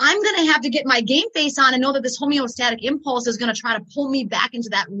 I'm going to have to get my game face on and know that this homeostatic impulse is going to try to pull me back into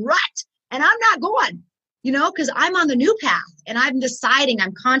that rut. And I'm not going, you know, because I'm on the new path and I'm deciding,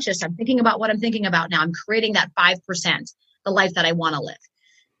 I'm conscious, I'm thinking about what I'm thinking about now. I'm creating that 5%, the life that I want to live.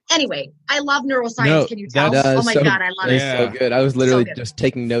 Anyway, I love neuroscience. No, can you tell? Oh my God, I love it. So good. I was literally just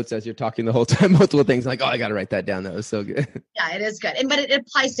taking notes as you're talking the whole time, multiple things like, oh, I got to write that down. That was so good. Yeah, it is good. But it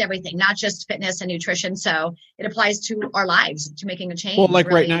applies to everything, not just fitness and nutrition. So it applies to our lives, to making a change. Well, like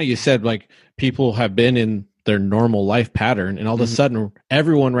really. Right now you said, like people have been in their normal life pattern and all of a sudden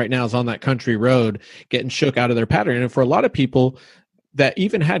everyone right now is on that country road getting shook out of their pattern. And for a lot of people that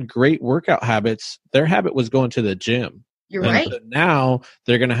even had great workout habits, their habit was going to the gym. You're right. So now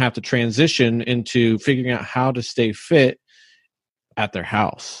they're going to have to transition into figuring out how to stay fit at their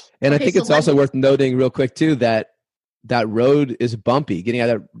house. And I think it's also worth noting real quick too, that road is bumpy getting out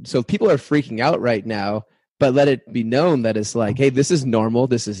of that. So people are freaking out right now, but let it be known that it's like, hey, this is normal.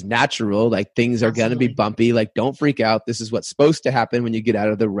 This is natural. Like things are going to be bumpy. Like don't freak out. This is what's supposed to happen when you get out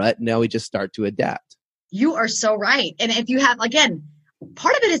of the rut. Now we just start to adapt. You are so right. And if you have, again,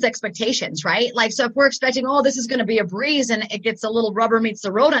 part of it is expectations, right? Like, so if we're expecting, oh, this is going to be a breeze and it gets a little rubber meets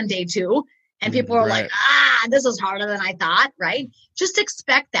the road on day 2 and people are like, this is harder than I thought, right? Just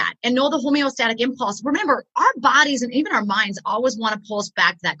expect that and know the homeostatic impulse. Remember, our bodies and even our minds always want to pull us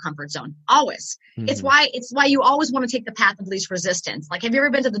back to that comfort zone. Always. It's why you always want to take the path of least resistance. Like, have you ever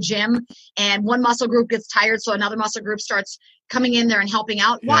been to the gym and one muscle group gets tired, so another muscle group starts coming in there and helping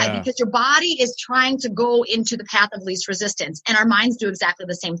out? Why? Yeah. Because your body is trying to go into the path of least resistance, and our minds do exactly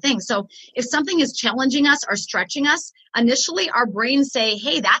the same thing. So if something is challenging us or stretching us, initially our brains say,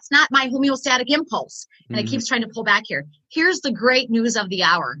 hey, that's not my homeostatic impulse. And it keeps trying to pull back here. Here's the great news of the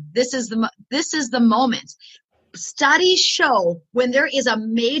hour. This is the moment. Studies show when there is a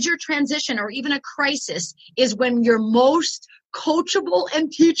major transition or even a crisis is when you're most coachable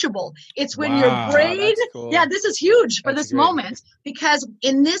and teachable. It's when your brain, cool. Yeah, this is huge for this moment, because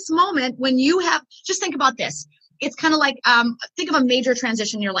in this moment, when you have, just think about this. It's kind of like, think of a major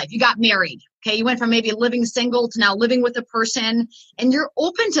transition in your life. You got married. Okay. You went from maybe living single to now living with a person, and you're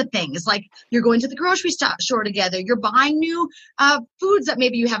open to things like you're going to the grocery store together. You're buying new foods that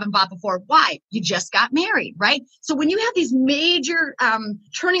maybe you haven't bought before. Why? You just got married, right? So when you have these major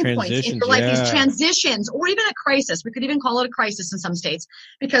turning points in your life, these transitions, or even a crisis, we could even call it a crisis in some states,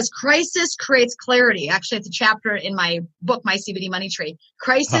 because crisis creates clarity. Actually, it's a chapter in my book, My CBD Money Tree.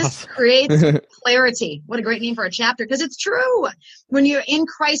 Crisis creates clarity. What a great name for a chapter, because it's true. When you're in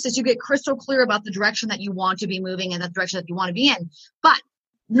crisis, you get crystal clear about the direction that you want to be moving and the direction that you want to be in. But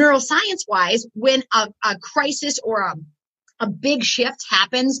neuroscience wise, when a crisis or a big shift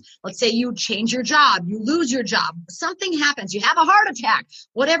happens, let's say you change your job, you lose your job, something happens, you have a heart attack,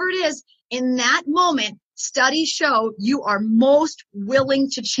 whatever it is, in that moment, studies show you are most willing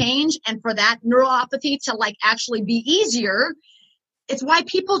to change, and for that neuropathy to like actually be easier. It's why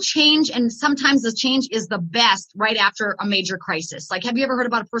people change, and sometimes the change is the best right after a major crisis. Like, have you ever heard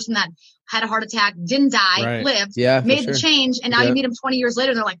about a person that had a heart attack, didn't die, lived, made the change, and now you meet them 20 years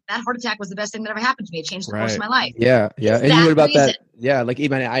later, and they're like, that heart attack was the best thing that ever happened to me. It changed the course of my life. Yeah, yeah. And you heard about that. Yeah, like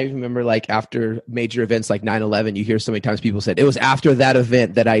even I remember, like after major events like 9/11, you hear so many times people said, it was after that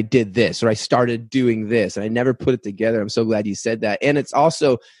event that I did this, or I started doing this, and I never put it together. I'm so glad you said that. And it's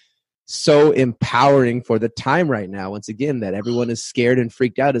also so empowering for the time right now. Once again, that everyone is scared and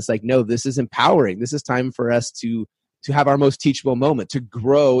freaked out. It's like, no, this is empowering. This is time for us to have our most teachable moment, to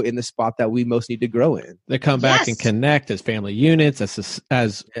grow in the spot that we most need to grow in. They come back and connect as family units,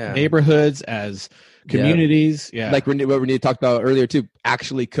 as neighborhoods, as communities. Yeah. Like what Renee talked about earlier too,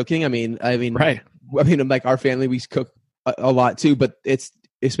 actually cooking. I mean, right. I mean, like our family, we cook a lot too, but it's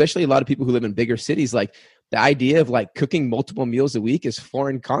especially a lot of people who live in bigger cities. Like the idea of like cooking multiple meals a week is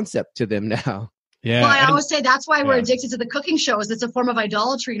foreign concept to them now. Yeah. Well, I always say that's why we're addicted to the cooking shows. It's a form of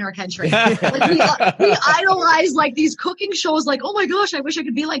idolatry in our country. Like we idolize like these cooking shows. Like, oh my gosh, I wish I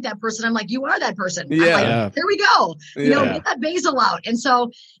could be like that person. I'm like, you are that person. Yeah. I'm like, here we go. You know, get that basil out. And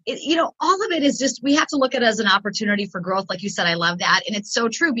so, all of it is just, we have to look at it as an opportunity for growth. Like you said, I love that. And it's so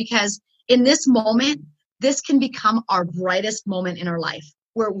true, because in this moment, this can become our brightest moment in our life,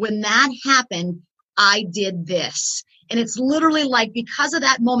 where when that happened, I did this. And it's literally like, because of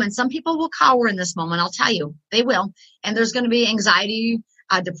that moment, some people will cower in this moment. I'll tell you, they will. And there's going to be anxiety.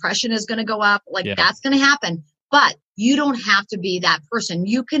 Depression is going to go up. That's going to happen. But you don't have to be that person.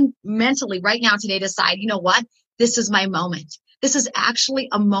 You can mentally right now today decide, you know what? This is my moment. This is actually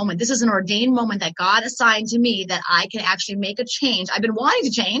a moment. This is an ordained moment that God assigned to me, that I can actually make a change. I've been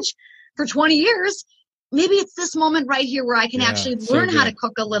wanting to change for 20 years. Maybe it's this moment right here where I can actually learn how to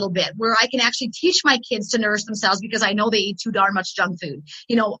cook a little bit, where I can actually teach my kids to nourish themselves, because I know they eat too darn much junk food.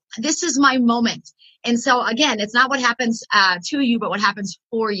 This is my moment. And so again, it's not what happens to you, but what happens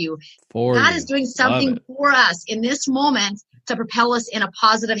for you. God is doing something for us in this moment to propel us in a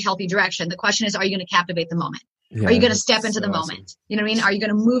positive, healthy direction. The question is, are you going to captivate the moment? Yeah, are you going to step into the moment? You know what I mean? Are you going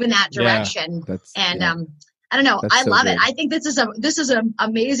to move in that direction? I don't know. I love it. I think this is an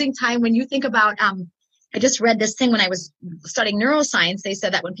amazing time when you think about, I just read this thing when I was studying neuroscience. They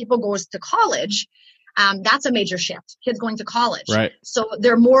said that when people go to college, that's a major shift. Kids going to college. Right. So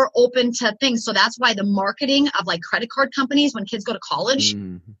they're more open to things. So that's why the marketing of like credit card companies when kids go to college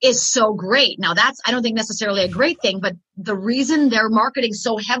is so great. Now I don't think necessarily a great thing, but the reason they're marketing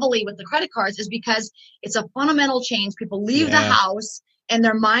so heavily with the credit cards is because it's a fundamental change. People leave the house and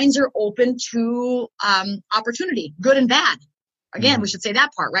their minds are open to opportunity, good and bad. Again, we should say that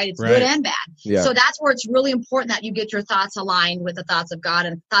part, right? It's good and bad. Yeah. So that's where it's really important that you get your thoughts aligned with the thoughts of God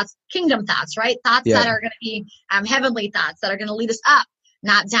and kingdom thoughts, right? Thoughts that are going to be heavenly thoughts that are going to lead us up,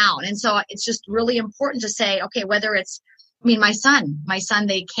 not down. And so it's just really important to say, okay, whether it's, my son,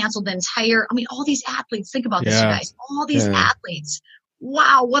 they canceled the entire, all these athletes, think about this, you guys, all these athletes.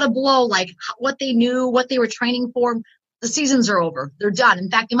 Wow, what a blow. Like what they knew, what they were training for. The seasons are over. They're done.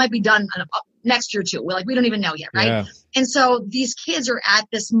 In fact, they might be done next year too. We don't even know yet, right? Yeah. And so these kids are at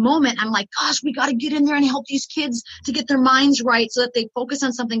this moment. I'm like, gosh, we got to get in there and help these kids to get their minds right so that they focus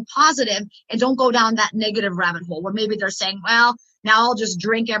on something positive and don't go down that negative rabbit hole where maybe they're saying, well, now I'll just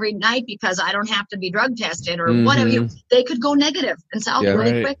drink every night because I don't have to be drug tested or whatever. They could go negative and so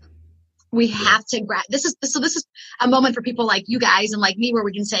really quick. We have to this is a moment for people like you guys and like me where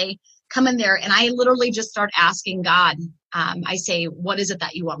we can say, come in there. And I literally just start asking God. I say, what is it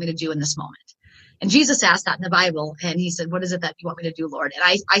that you want me to do in this moment? And Jesus asked that in the Bible. And he said, what is it that you want me to do, Lord?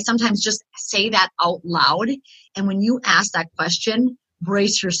 And I sometimes just say that out loud. And when you ask that question,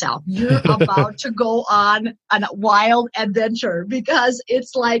 brace yourself. You're about to go on a wild adventure because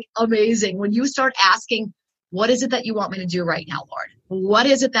it's like amazing. When you start asking, what is it that you want me to do right now, Lord? What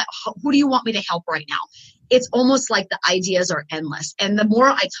is it who do you want me to help right now? It's almost like the ideas are endless. And the more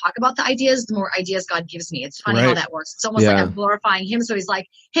I talk about the ideas, the more ideas God gives me. It's funny how that works. It's almost like I'm glorifying him. So he's like,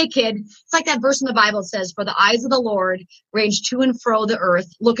 hey kid, it's like that verse in the Bible that says, for the eyes of the Lord range to and fro the earth,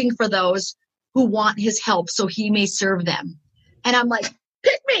 looking for those who want his help so he may serve them. And I'm like,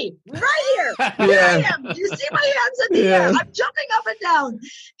 pick me right here. Here I am. You see my hands in the air. I'm jumping up and down.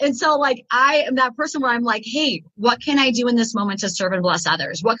 And so like, I am that person where I'm like, hey, what can I do in this moment to serve and bless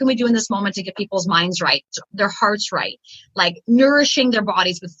others? What can we do in this moment to get people's minds right, their hearts right? Like nourishing their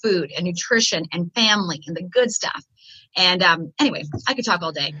bodies with food and nutrition and family and the good stuff. And anyway, I could talk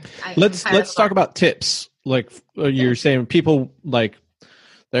all day. Let's talk about tips. Like you're saying, people like,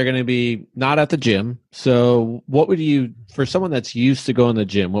 they're going to be not at the gym. So what would you, for someone that's used to going to the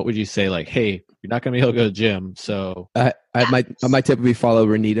gym, what would you say? Like, hey, you're not going to be able to go to the gym. So my tip would be follow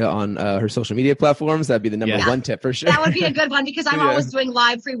Renita on her social media platforms. That'd be the number one tip for sure. That would be a good one because I'm always doing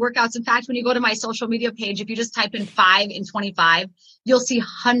live free workouts. In fact, when you go to my social media page, if you just type in 5 in 25, you'll see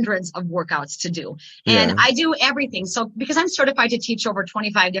hundreds of workouts to do. And I do everything. So because I'm certified to teach over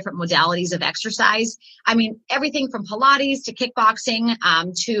 25 different modalities of exercise, everything from Pilates to kickboxing,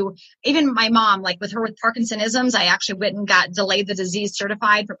 to even my mom, like with her suffer with Parkinsonisms. I actually went and got delayed the disease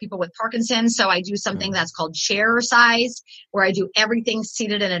certified for people with Parkinson's. So I do something that's called chair sized, where I do everything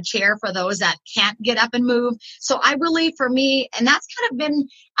seated in a chair for those that can't get up and move. So I really, for me, and that's kind of been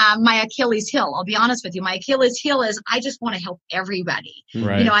my Achilles heel. I'll be honest with you. My Achilles heel is I just want to help everybody.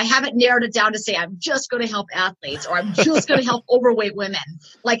 Right. You know, I haven't narrowed it down to say I'm just going to help athletes or I'm just going to help overweight women.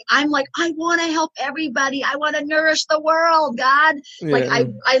 Like, I'm like, I want to help everybody. I want to nourish the world, God. Like,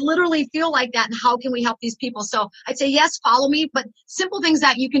 I literally feel like that. And how can we help these people? So I'd say, yes, follow me. But simple things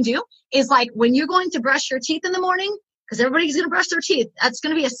that you can do is like when you're going to brush your teeth in the morning, because everybody's going to brush their teeth. That's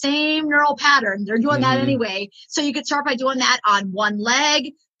going to be a same neural pattern. They're doing that anyway. So you could start by doing that on one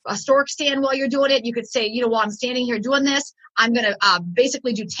leg, a stork stand while you're doing it. You could say, you know, while I'm standing here doing this, I'm going to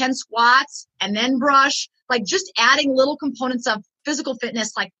basically do 10 squats and then brush, like just adding little components of physical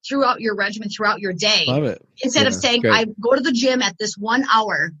fitness, like throughout your regimen, throughout your day. Love it. Instead of saying, I go to the gym at this 1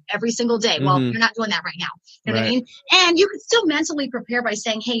 hour every single day. Well, you're not doing that right now. You know what I mean? And you could still mentally prepare by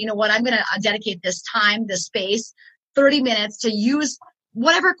saying, hey, you know what? I'm going to dedicate this time, this space, 30 minutes to use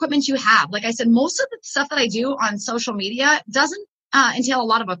whatever equipment you have. Like I said, most of the stuff that I do on social media doesn't entail a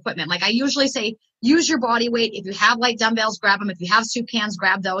lot of equipment. Like I usually say, use your body weight. If you have light dumbbells, grab them. If you have soup cans,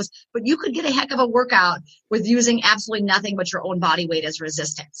 grab those. But you could get a heck of a workout with using absolutely nothing but your own body weight as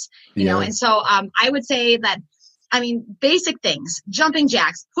resistance. You know, and so I would say that, I mean, basic things, jumping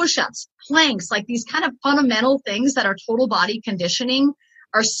jacks, push-ups, planks, like these kind of fundamental things that are total body conditioning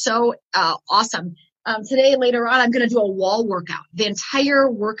are so awesome. Today, later on, I'm going to do a wall workout. The entire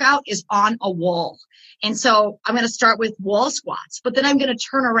workout is on a wall. And so I'm going to start with wall squats, but then I'm going to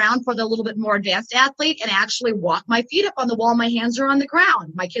turn around for the little bit more advanced athlete and actually walk my feet up on the wall. My hands are on the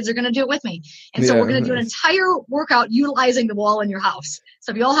ground. My kids are going to do it with me. And so we're going to do an entire workout utilizing the wall in your house.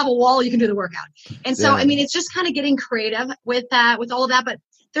 So if you all have a wall, you can do the workout. And so, I mean, it's just kind of getting creative with all of that, but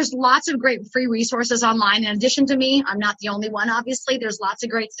there's lots of great free resources online. In addition to me, I'm not the only one, obviously. There's lots of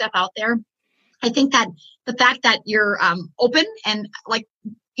great stuff out there. I think that the fact that you're open and like,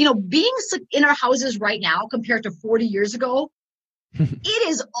 you know, being in our houses right now compared to 40 years ago, it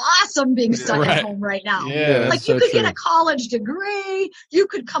is awesome being stuck at home right now. Yeah, like you could get a college degree. You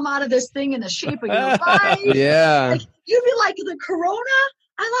could come out of this thing in the shape of your life. Like, you'd be like, the corona,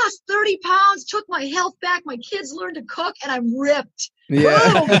 I lost 30 pounds, took my health back. My kids learned to cook and I'm ripped. Like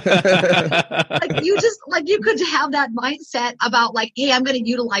you could have that mindset about like, hey, I'm going to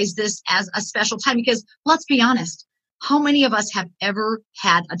utilize this as a special time, because let's be honest, how many of us have ever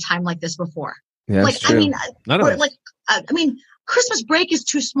had a time like this before? Like, true. I mean, I mean, Christmas break is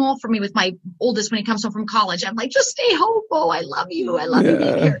too small for me with my oldest when he comes home from college. I'm like, just stay home. Oh, I love you. I love you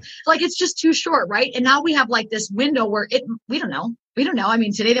being here. Like, it's just too short, right? And now we have like this window where we don't know. I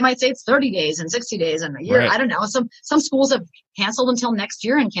mean, today they might say it's 30 days and 60 days and a year. I don't know. Some schools have canceled until next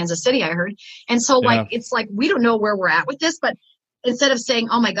year in Kansas City, I heard. And so like, it's like, we don't know where we're at with this, but instead of saying,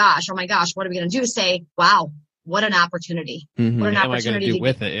 oh my gosh, what are we going to do? Say, wow, what an opportunity. What an opportunity to do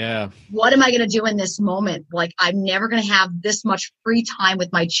with it. Yeah. What am I going to do in this moment? Like, I'm never going to have this much free time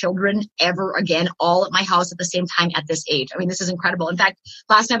with my children ever again, all at my house at the same time at this age. I mean, this is incredible. In fact,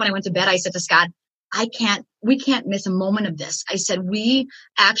 last night when I went to bed, I said to Scott, we can't miss a moment of this. I said, we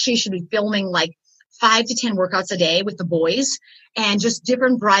actually should be filming like 5 to 10 workouts a day with the boys and just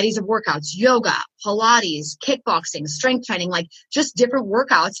different varieties of workouts, yoga, Pilates, kickboxing, strength training, like just different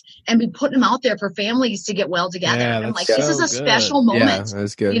workouts, and be putting them out there for families to get well together. And I'm like, this is a special moment,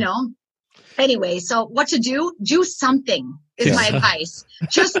 that's good. You know? Anyway, so what to do? Do something is my advice.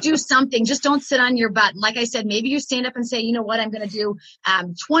 Just do something. Just don't sit on your butt. And like I said, maybe you stand up and say, you know what, I'm going to do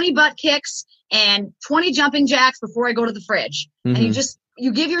 20 butt kicks and 20 jumping jacks before I go to the fridge. And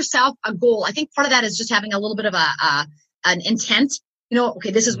you give yourself a goal. I think part of that is just having a little bit of an intent. You know,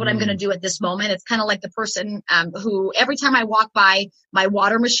 okay, this is what I'm going to do at this moment. It's kind of like the person who every time I walk by my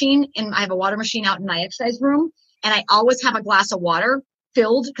water machine, and I have a water machine out in my exercise room, and I always have a glass of water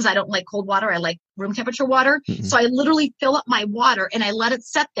filled because I don't like cold water. I like room temperature water. So I literally fill up my water and I let it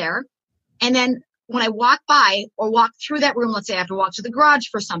sit there. And then when I walk by or walk through that room, let's say I have to walk to the garage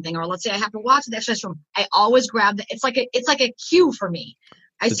for something, or let's say I have to walk to the exercise room, I always grab that. It's like a cue for me.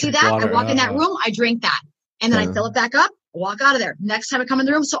 I see that, I walk in that room, I drink that, and then I fill it back up, walk out of there. Next time I come in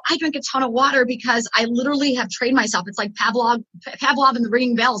the room, so I drink a ton of water because I literally have trained myself. It's like Pavlov and the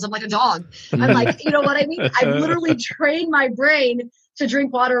ringing bells. I'm like a dog. I'm like, you know what I mean? I literally trained my brain to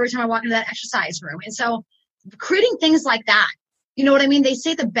drink water every time I walk into that exercise room. And so creating things like that, you know what I mean? They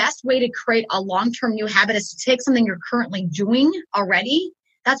say the best way to create a long-term new habit is to take something you're currently doing already.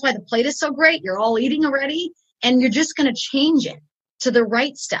 That's why the plate is so great. You're all eating already, and you're just going to change it to the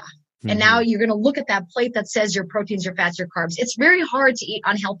right stuff. And now you're going to look at that plate that says your proteins, your fats, your carbs. It's very hard to eat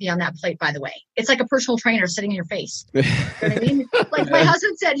unhealthy on that plate, by the way. It's like a personal trainer sitting in your face. You know what I mean? Like my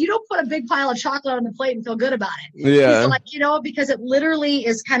husband said, you don't put a big pile of chocolate on the plate and feel good about it. Yeah. He's like, because it literally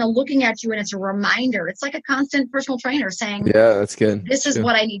is kind of looking at you and it's a reminder. It's like a constant personal trainer saying, yeah, that's good. This is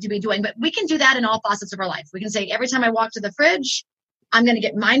what I need to be doing. But we can do that in all facets of our life. We can say every time I walk to the fridge, I'm going to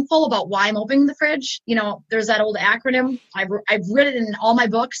get mindful about why I'm opening the fridge. There's that old acronym. I've written it in all my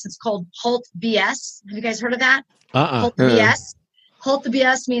books. It's called HALT BS. Have you guys heard of that? HALT the BS. HALT the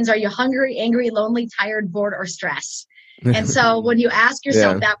BS means, are you hungry, angry, lonely, tired, bored, or stressed? And so when you ask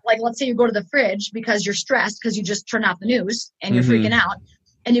yourself that, like, let's say you go to the fridge because you're stressed because you just turned off the news and you're freaking out,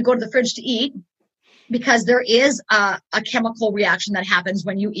 and you go to the fridge to eat because there is a chemical reaction that happens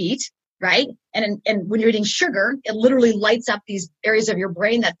when you eat. Right? And when you're eating sugar, it literally lights up these areas of your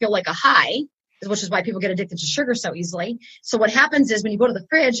brain that feel like a high, which is why people get addicted to sugar so easily. So what happens is when you go to the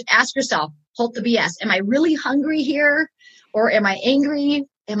fridge, ask yourself, HALT the BS. Am I really hungry here? Or am I angry?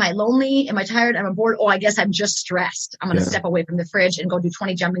 Am I lonely? Am I tired? Am I bored? Oh, I guess I'm just stressed. I'm going to step away from the fridge and go do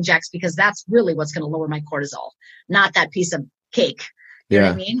 20 jumping jacks because that's really what's going to lower my cortisol, not that piece of cake. You know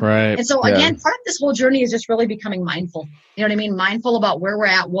what I mean? Right. And so again, part of this whole journey is just really becoming mindful. You know what I mean? Mindful about where we're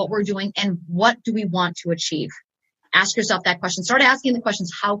at, what we're doing, and what do we want to achieve? Ask yourself that question. Start asking the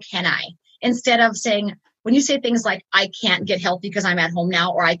questions, how can I? Instead of saying, when you say things like, I can't get healthy because I'm at home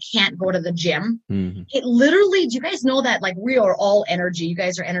now, or I can't go to the gym, it literally, do you guys know that like we are all energy? You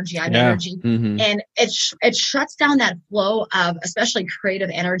guys are energy, I'm energy. And it shuts down that flow of especially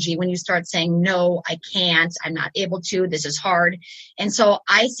creative energy when you start saying, no, I can't, I'm not able to, this is hard. And so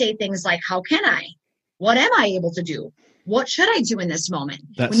I say things like, how can I? What am I able to do? What should I do in this moment?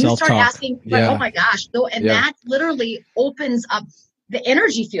 When you start asking, like, oh my gosh, that literally opens up the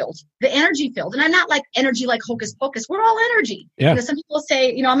energy field. And I'm not like energy, like hocus pocus. We're all energy. Yeah. Some people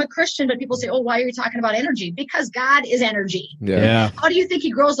say, I'm a Christian, but people say, oh, why are you talking about energy? Because God is energy. Yeah. How do you think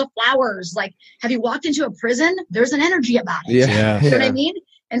he grows the flowers? Like, have you walked into a prison? There's an energy about it. Yeah. You know what I mean?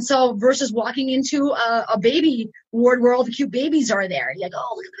 And so versus walking into a baby ward where all the cute babies are there. You're like,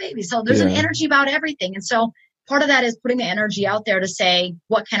 oh, look at the baby. So there's an energy about everything. And so part of that is putting the energy out there to say,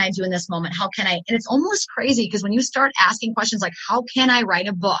 what can I do in this moment? How can I? And it's almost crazy because when you start asking questions like, how can I write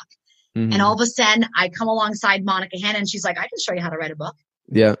a book? And all of a sudden I come alongside Monica Hanna and she's like, I can show you how to write a book.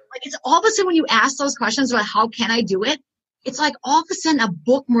 Yeah. Like it's all of a sudden when you ask those questions about how can I do it? It's like all of a sudden a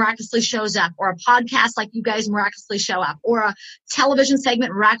book miraculously shows up, or a podcast like you guys miraculously show up, or a television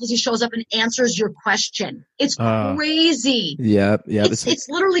segment miraculously shows up and answers your question. It's crazy. Yeah. It's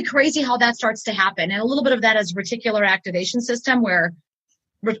literally crazy how that starts to happen. And a little bit of that is reticular activation system, where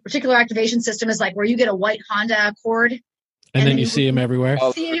reticular activation system is like where you get a white Honda Accord. And then you see him everywhere.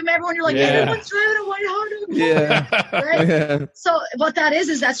 See him everywhere. You're like, everyone's driving a white Honda Accord. Right? So what that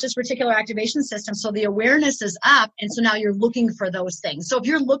is that's just reticular activation system. So the awareness is up. And so now you're looking for those things. So if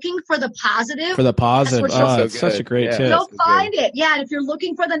you're looking for the positive. It's such a great tip. You'll find it. Yeah. And if you're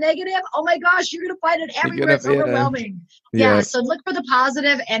looking for the negative, oh my gosh, you're going to find it everywhere. It's overwhelming. Yeah. So look for the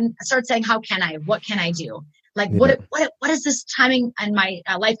positive and start saying, how can I? What can I do? Like, what is this timing in my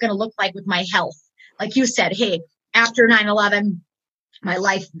life going to look like with my health? Like you said, hey, after 9/11, my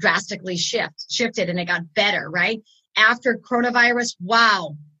life drastically shifted and it got better, right? After coronavirus,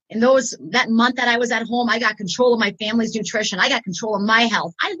 wow. And that month that I was at home, I got control of my family's nutrition. I got control of my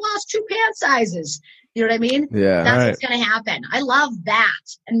health. I lost 2 pant sizes. You know what I mean? Yeah. That's what's going to happen. I love that.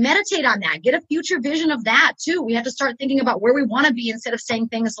 And meditate on that. Get a future vision of that too. We have to start thinking about where we want to be instead of saying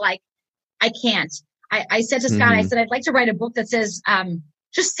things like, I can't. I said to Scott, I said, I'd like to write a book that says,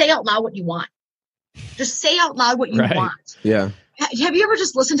 just say out loud what you want. Just say out loud what you want. Yeah. Have you ever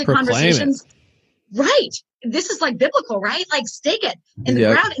just listened to conversations? Right. This is like biblical, right? Like stake it in the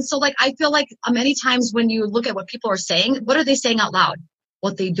ground. And so like, I feel like many times when you look at what people are saying, what are they saying out loud?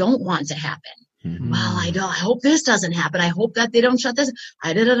 What they don't want to happen. Well, I hope this doesn't happen. I hope that they don't shut this.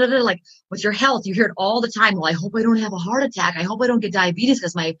 Like with your health, you hear it all the time. Well, I hope I don't have a heart attack. I hope I don't get diabetes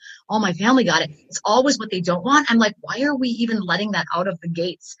because all my family got it. It's always what they don't want. I'm like, why are we even letting that out of the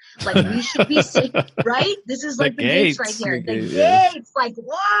gates? Like we should be safe, right? This is like the gates right here. The gates, like,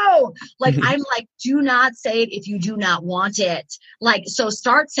 whoa. Like I'm like, do not say it if you do not want it. Like, so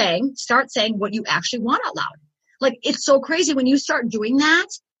start saying what you actually want out loud. Like, it's so crazy when you start doing that.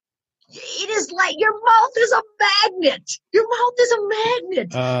 It is like your mouth is a magnet. Your mouth is a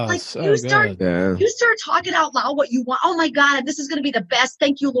magnet. Like so you start talking out loud what you want. Oh my God, this is going to be the best.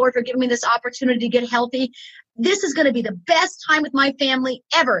 Thank you, Lord, for giving me this opportunity to get healthy. This is going to be the best time with my family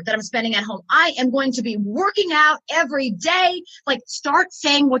ever that I'm spending at home. I am going to be working out every day. Like start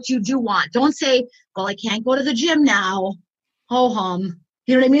saying what you do want. Don't say, well, I can't go to the gym now. Ho hum.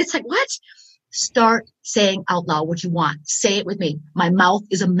 You know what I mean? It's like, what? Start saying out loud what you want. Say it with me. My mouth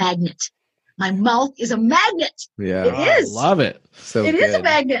is a magnet. My mouth is a magnet. Yeah. It is. I love it. So It is a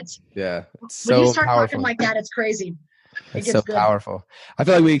magnet. Yeah. It's When so you start powerful. talking like that, it's crazy. It's gets so good. powerful. I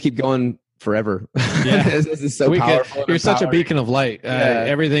feel like we could keep going forever. Yeah. This is so powerful. You're such a beacon of light. Yeah.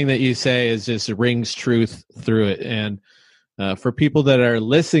 Everything that you say is just rings truth through it. And for people that are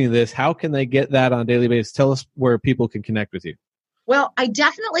listening to this, how can they get that on a daily basis? Tell us where people can connect with you. Well, I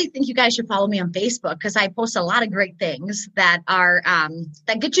definitely think you guys should follow me on Facebook because I post a lot of great things that are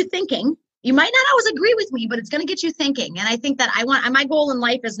that get you thinking. You might not always agree with me, but it's going to get you thinking. And I think that my goal in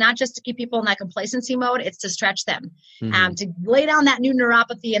life is not just to keep people in that complacency mode. It's to stretch them, to lay down that new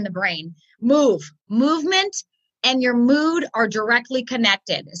neuropathy in the brain. Movement and your mood are directly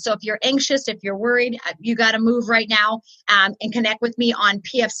connected. So if you're anxious, if you're worried, you got to move right now and connect with me on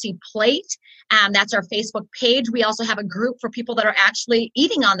PFC Plate. That's our Facebook page. We also have a group for people that are actually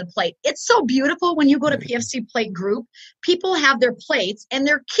eating on the plate. It's so beautiful when you go to PFC Plate group. People have their plates and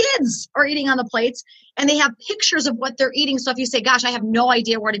their kids are eating on the plates and they have pictures of what they're eating. So if you say, gosh, I have no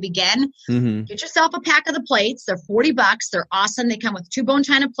idea where to begin, get yourself a pack of the plates. They're $40. They're awesome. They come with 2 bone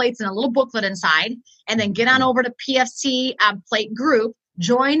china plates and a little booklet inside. And then get on over to PFC Plate group,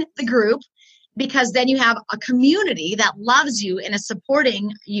 join the group, because then you have a community that loves you and is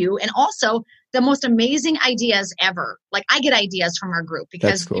supporting you. And also the most amazing ideas ever. Like I get ideas from our group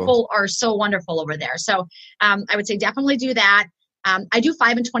because people are so wonderful over there. So I would say definitely do that. I do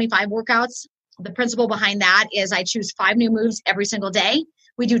 5 and 25 workouts. The principle behind that is I choose 5 new moves every single day.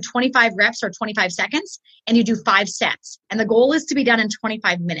 We do 25 reps or 25 seconds and you do 5 sets. And the goal is to be done in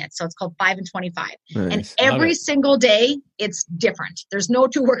 25 minutes. So it's called 5 and 25. Nice. And every single day it's different. There's no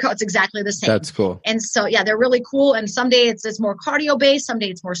 2 workouts exactly the same. That's cool. And so, yeah, they're really cool. And some day it's more cardio based. Some day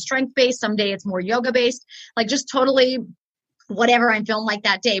it's more strength based. Some day it's more yoga based, like just totally whatever I'm feeling like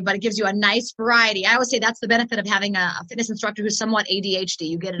that day, but it gives you a nice variety. I always say that's the benefit of having a fitness instructor who's somewhat ADHD.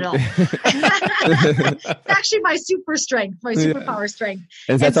 You get it all. It's actually my super strength, my superpower strength.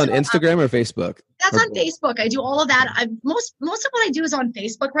 And that's on Instagram or Facebook? That's on Facebook. I do all of that. Most of what I do is on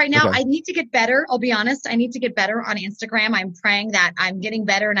Facebook right now. I need to get better. I'll be honest. I need to get better on Instagram. I'm praying that I'm getting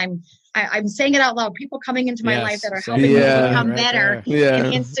better and I'm saying it out loud. People coming into my life that are helping me become better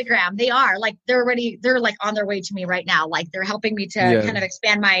in Instagram. They are like, they're like on their way to me right now. Like they're helping me to kind of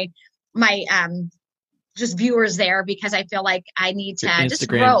expand my just viewers there because I feel like I need to just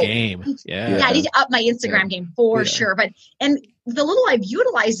grow. Game. Yeah, I need to up my Instagram game for sure. And the little I've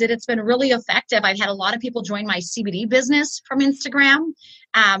utilized it, it's been really effective. I've had a lot of people join my CBD business from Instagram,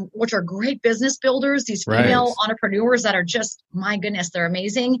 which are great business builders. These female entrepreneurs that are just, my goodness, they're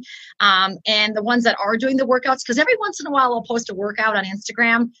amazing. And the ones that are doing the workouts, because every once in a while I'll post a workout on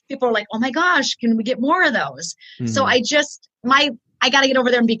Instagram. People are like, oh my gosh, can we get more of those? So I got to get over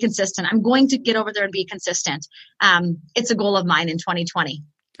there and be consistent. I'm going to get over there and be consistent. It's a goal of mine in 2020.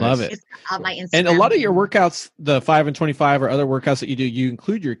 Love it. It's on my Instagram. And a lot of your workouts, the 5 and 25 or other workouts that you do, you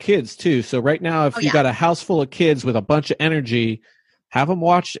include your kids too. So right now, if you got a house full of kids with a bunch of energy, have them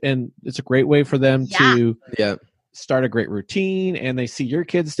watch, and it's a great way for them to start a great routine, and they see your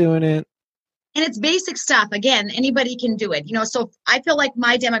kids doing it. And it's basic stuff. Again, anybody can do it. So I feel like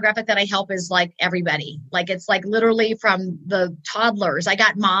my demographic that I help is like everybody. Like it's like literally from the toddlers. I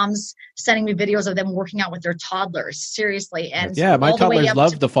got moms sending me videos of them working out with their toddlers. Seriously. And my toddlers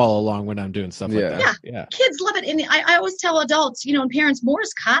love to follow along when I'm doing stuff like that. Yeah. Kids love it. And I always tell adults, and parents, more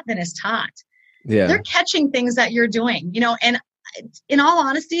is caught than is taught. Yeah. They're catching things that you're doing, and in all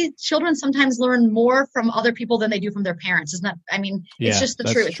honesty, children sometimes learn more from other people than they do from their parents. It's just the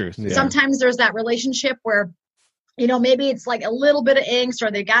truth. Yeah. Sometimes there's that relationship where, maybe it's like a little bit of angst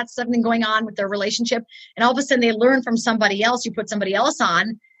or they got something going on with their relationship and all of a sudden they learn from somebody else. You put somebody else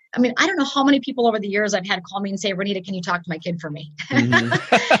on. I don't know how many people over the years I've had call me and say, Renita, can you talk to my kid for me? And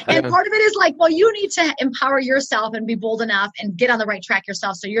part of it is like, well, you need to empower yourself and be bold enough and get on the right track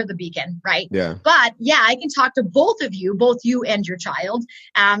yourself. So you're the beacon, right? Yeah. But I can talk to both of you, both you and your child,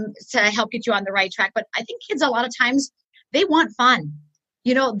 to help get you on the right track. But I think kids, a lot of times they want fun.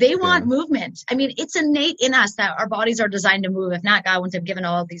 They want movement. It's innate in us that our bodies are designed to move. If not, God wouldn't have given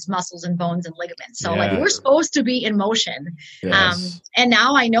all of these muscles and bones and ligaments. So we're supposed to be in motion. Yes. And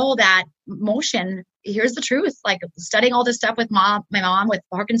now I know that motion, here's the truth, like studying all this stuff with my mom with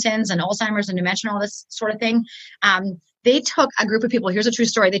Parkinson's and Alzheimer's and dementia and all this sort of thing. They took a group of people. Here's a true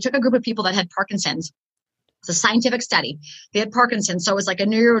story. They took a group of people that had Parkinson's. It's a scientific study. They had Parkinson's. So it was like a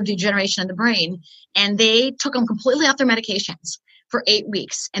neurodegeneration in the brain. And they took them completely off their medications for 8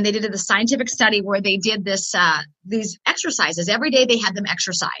 weeks. And they did a scientific study where they did these exercises. Every day they had them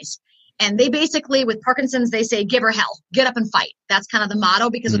exercise. And they basically, with Parkinson's, they say, give her hell, get up and fight. That's kind of the motto,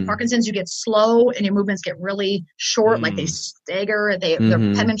 because with Parkinson's, you get slow and your movements get really short, like they stagger, their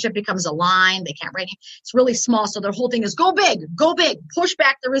penmanship becomes a line, they can't write. It's really small. So their whole thing is go big, push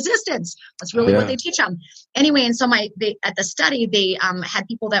back the resistance. That's really what they teach them. Anyway, and so at the study, they had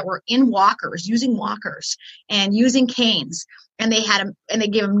people that were in walkers, using walkers and using canes. And they had them, and they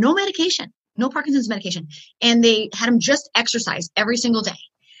gave them no medication, no Parkinson's medication. And they had them just exercise every single day,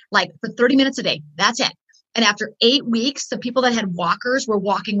 like for 30 minutes a day. That's it. And after 8 weeks, the people that had walkers were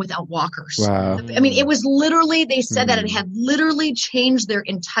walking without walkers. Wow. I mean, it was literally, they said that it had literally changed their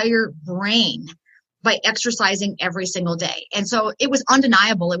entire brain by exercising every single day. And so it was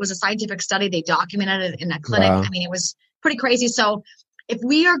undeniable. It was a scientific study. They documented it in a clinic. Wow. I mean, it was pretty crazy. So if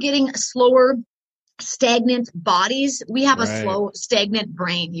we are getting slower, stagnant bodies, we have a slow, stagnant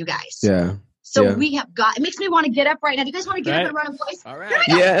brain, you guys. Yeah. So we have got, it makes me want to get up right now. Do you guys want to get up and run in place? All right.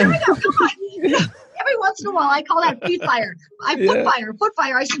 Here we go. Come on. Every once in a while, I call that feet fire. Foot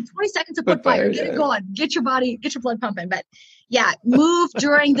fire. I see 20 seconds of foot fire. Get it going. Get your blood pumping. But yeah, move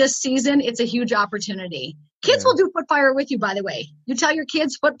during this season. It's a huge opportunity. Kids will do foot fire with you, by the way. You tell your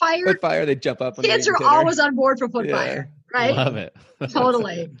kids foot fire. Foot fire, they jump up. Kids are always on board for foot fire, right? Love it.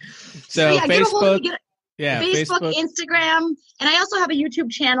 Totally. So Facebook. Facebook, Instagram, and I also have a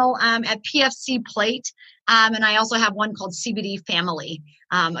YouTube channel at PFC Plate, and I also have one called CBD Family.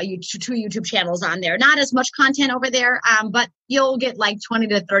 Two YouTube channels on there. Not as much content over there, but you'll get like 20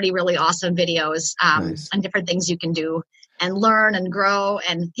 to 30 really awesome videos on different things you can do and learn and grow.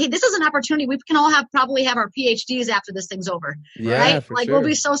 And hey, this is an opportunity. We can all probably have our PhDs after this thing's over, right? Like we'll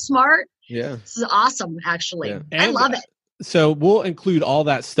be so smart. Yeah, this is awesome. Actually, I love it. So we'll include all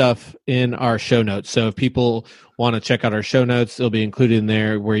that stuff in our show notes. So if people want to check out our show notes, it'll be included in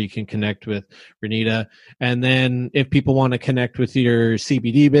there where you can connect with Renita. And then if people want to connect with your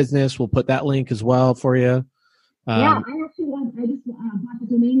CBD business, we'll put that link as well for you. I just bought the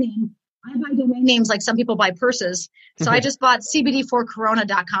domain name. I buy domain names like some people buy purses. So I just bought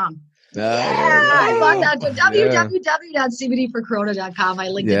cbdforcorona.com. I bought that to www.cbdforcorona.com. I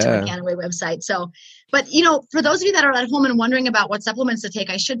linked it to the Canaway website. So, but for those of you that are at home and wondering about what supplements to take,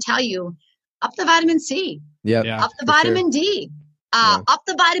 I should tell you, up the vitamin C, up the vitamin D, up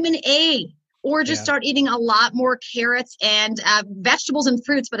the vitamin A, or just start eating a lot more carrots and vegetables and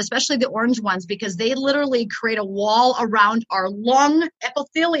fruits, but especially the orange ones, because they literally create a wall around our lung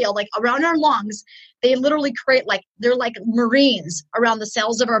epithelial, like around our lungs. They literally create they're like marines around the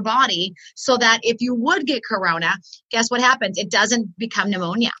cells of our body, so that if you would get corona, guess what happens? It doesn't become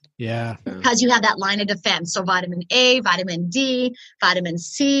pneumonia. Yeah. Because you have that line of defense. So vitamin A, vitamin D, vitamin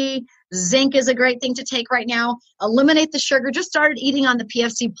C, zinc is a great thing to take right now. Eliminate the sugar. Just start eating on the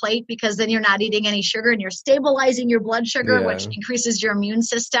PFC Plate, because then you're not eating any sugar and you're stabilizing your blood sugar, which increases your immune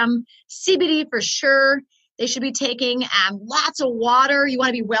system. CBD for sure. They should be taking lots of water. You want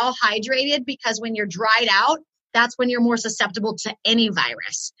to be well hydrated, because when you're dried out, that's when you're more susceptible to any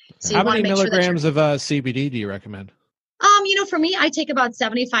virus. So how many milligrams of CBD do you recommend? For me, I take about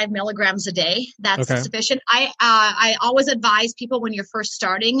 75 milligrams a day. That's sufficient. I always advise people when you're first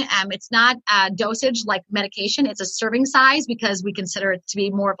starting, it's not dosage like medication. It's a serving size, because we consider it to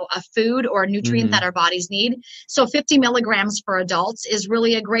be more of a food or a nutrient that our bodies need. So 50 milligrams for adults is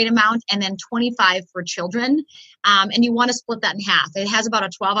really a great amount, and then 25 for children. And you want to split that in half. It has about a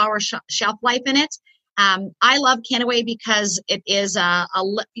 12-hour shelf life in it. I love Canaway because it is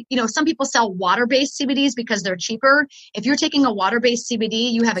some people sell water-based CBDs because they're cheaper. If you're taking a water-based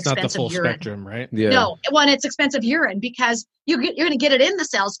CBD, you have expensive urine. Not the full spectrum, right? Yeah. No, it's expensive urine, because you're going to get it in the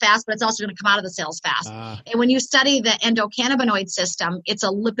cells fast, but it's also going to come out of the cells fast. And when you study the endocannabinoid system, it's a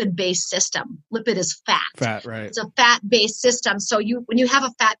lipid-based system. Lipid is fat. Fat, right? It's a fat-based system. So when you have a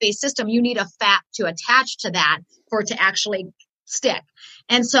fat-based system, you need a fat to attach to that for it to actually stick.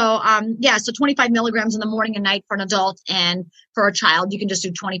 And so, so 25 milligrams in the morning and night for an adult, and for a child, you can just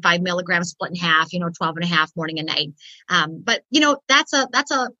do 25 milligrams split in half, 12 and a half morning and night. But that's a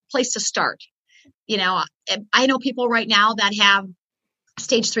place to start. I know people right now that have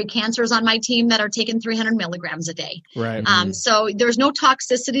stage 3 cancers on my team that are taking 300 milligrams a day. Right. So there's no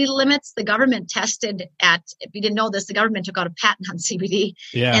toxicity limits. The government tested if you didn't know this, the government took out a patent on CBD.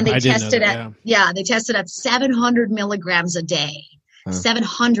 Yeah, and they tested they tested at 700 milligrams a day.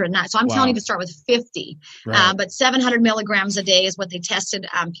 700, so I'm telling you to start with 50, but 700 milligrams a day is what they tested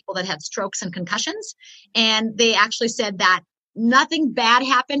people that had strokes and concussions, and they actually said that nothing bad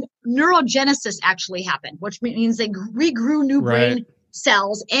happened. Neurogenesis actually happened, which means they regrew new brain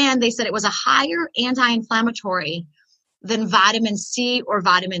cells, and they said it was a higher anti-inflammatory than vitamin C or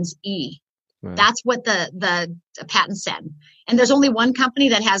vitamins E. Wow. That's what the patent said. And there's only one company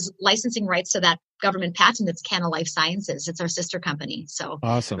that has licensing rights to that government patent. It's Canna Life Sciences. It's our sister company. So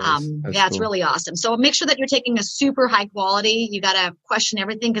Awesome. yeah, it's really awesome. So make sure that you're taking a super high quality. You got to question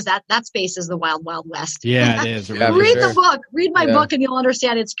everything because that space is the wild, wild west. Yeah, it is. Yeah, Read sure. the book. Read my book and you'll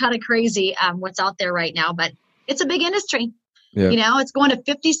understand it's kind of crazy what's out there right now. But it's a big industry. Yeah. You know, it's going to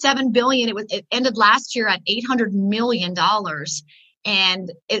 $57 billion. It ended last year at $800 million.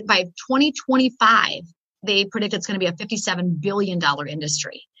 And by 2025, they predict it's going to be a $57 billion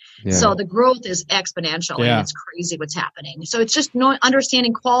industry. Yeah. So the growth is exponential and it's crazy what's happening. So it's just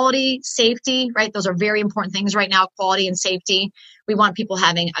understanding quality, safety, right? Those are very important things right now, quality and safety. We want people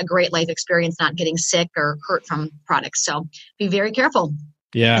having a great life experience, not getting sick or hurt from products. So be very careful.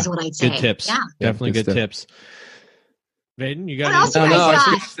 Yeah. Is what I'd say. Good tips. Yeah. Definitely good stuff. tips. Vaden, you got What else anything? you guys got?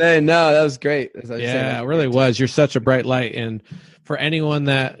 I was saying, no, that was great. Yeah, it really was. You're such a bright light. And for anyone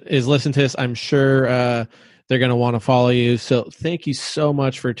that is listening to this, I'm sure they're going to want to follow you. So thank you so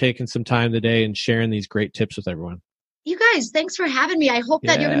much for taking some time today and sharing these great tips with everyone. You guys, thanks for having me. I hope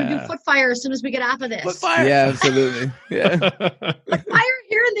that you're going to do Footfire as soon as we get off of this. Footfire. Yeah, absolutely. Yeah. Footfire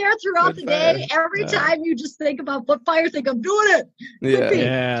here and there throughout the day. Every time you just think about Footfire, think I'm doing it.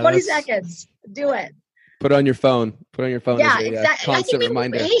 Yeah. 20 seconds. Do it. Put it on your phone. Yeah, exactly. I think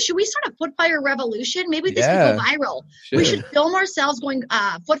reminder. hey, should we start a Footfire revolution? Maybe this could go viral. We should film ourselves going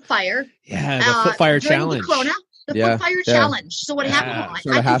Footfire. Yeah, the Footfire challenge. The Footfire challenge. So what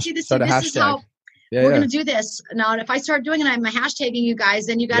happened? I can see this. This is how we're going to do this. Now, if I start doing it, I'm hashtagging you guys,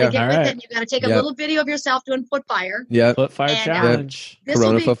 then you got to get with it. And you got to take a little video of yourself doing Footfire. Yeah. Footfire challenge. This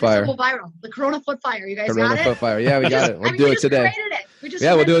will go viral. The Corona Footfire. You guys got it? Footfire. Yeah, we got it. We'll do it today.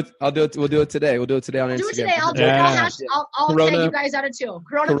 We'll do it. We'll do it today. We'll do it today on Instagram. Do it today. I'll tag you guys on it too.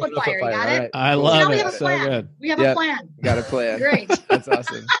 Corona Footfire. You got it? I love it. So good. We have a plan. Got a plan. Great. That's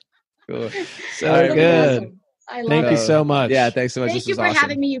awesome. Cool. So good. Awesome. Thank you so much. Yeah, thanks so much. Thank you for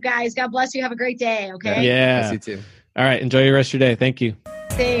having me, you guys. God bless you. Have a great day. Okay. Yeah. You too. All right. Enjoy the rest of your day. Thank you.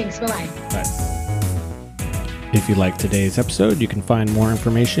 Thanks. Bye-bye. Bye. If you liked today's episode, you can find more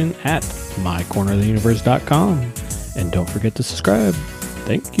information at mycorneroftheuniverse.com. And don't forget to subscribe.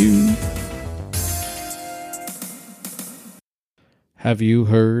 Thank you. Have you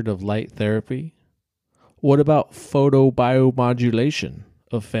heard of light therapy? What about photobiomodulation,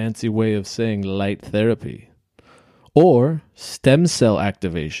 a fancy way of saying light therapy? Or stem cell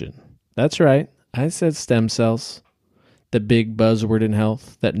activation. That's right, I said stem cells. The big buzzword in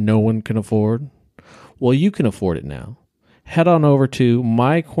health that no one can afford. Well, you can afford it now. Head on over to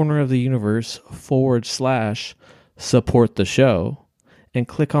mycorneroftheuniverse/support the show and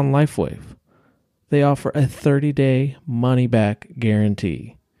click on LifeWave. They offer a 30-day money-back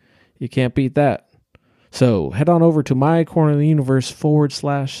guarantee. You can't beat that. So head on over to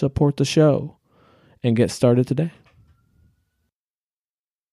mycorneroftheuniverse/support the show and get started today.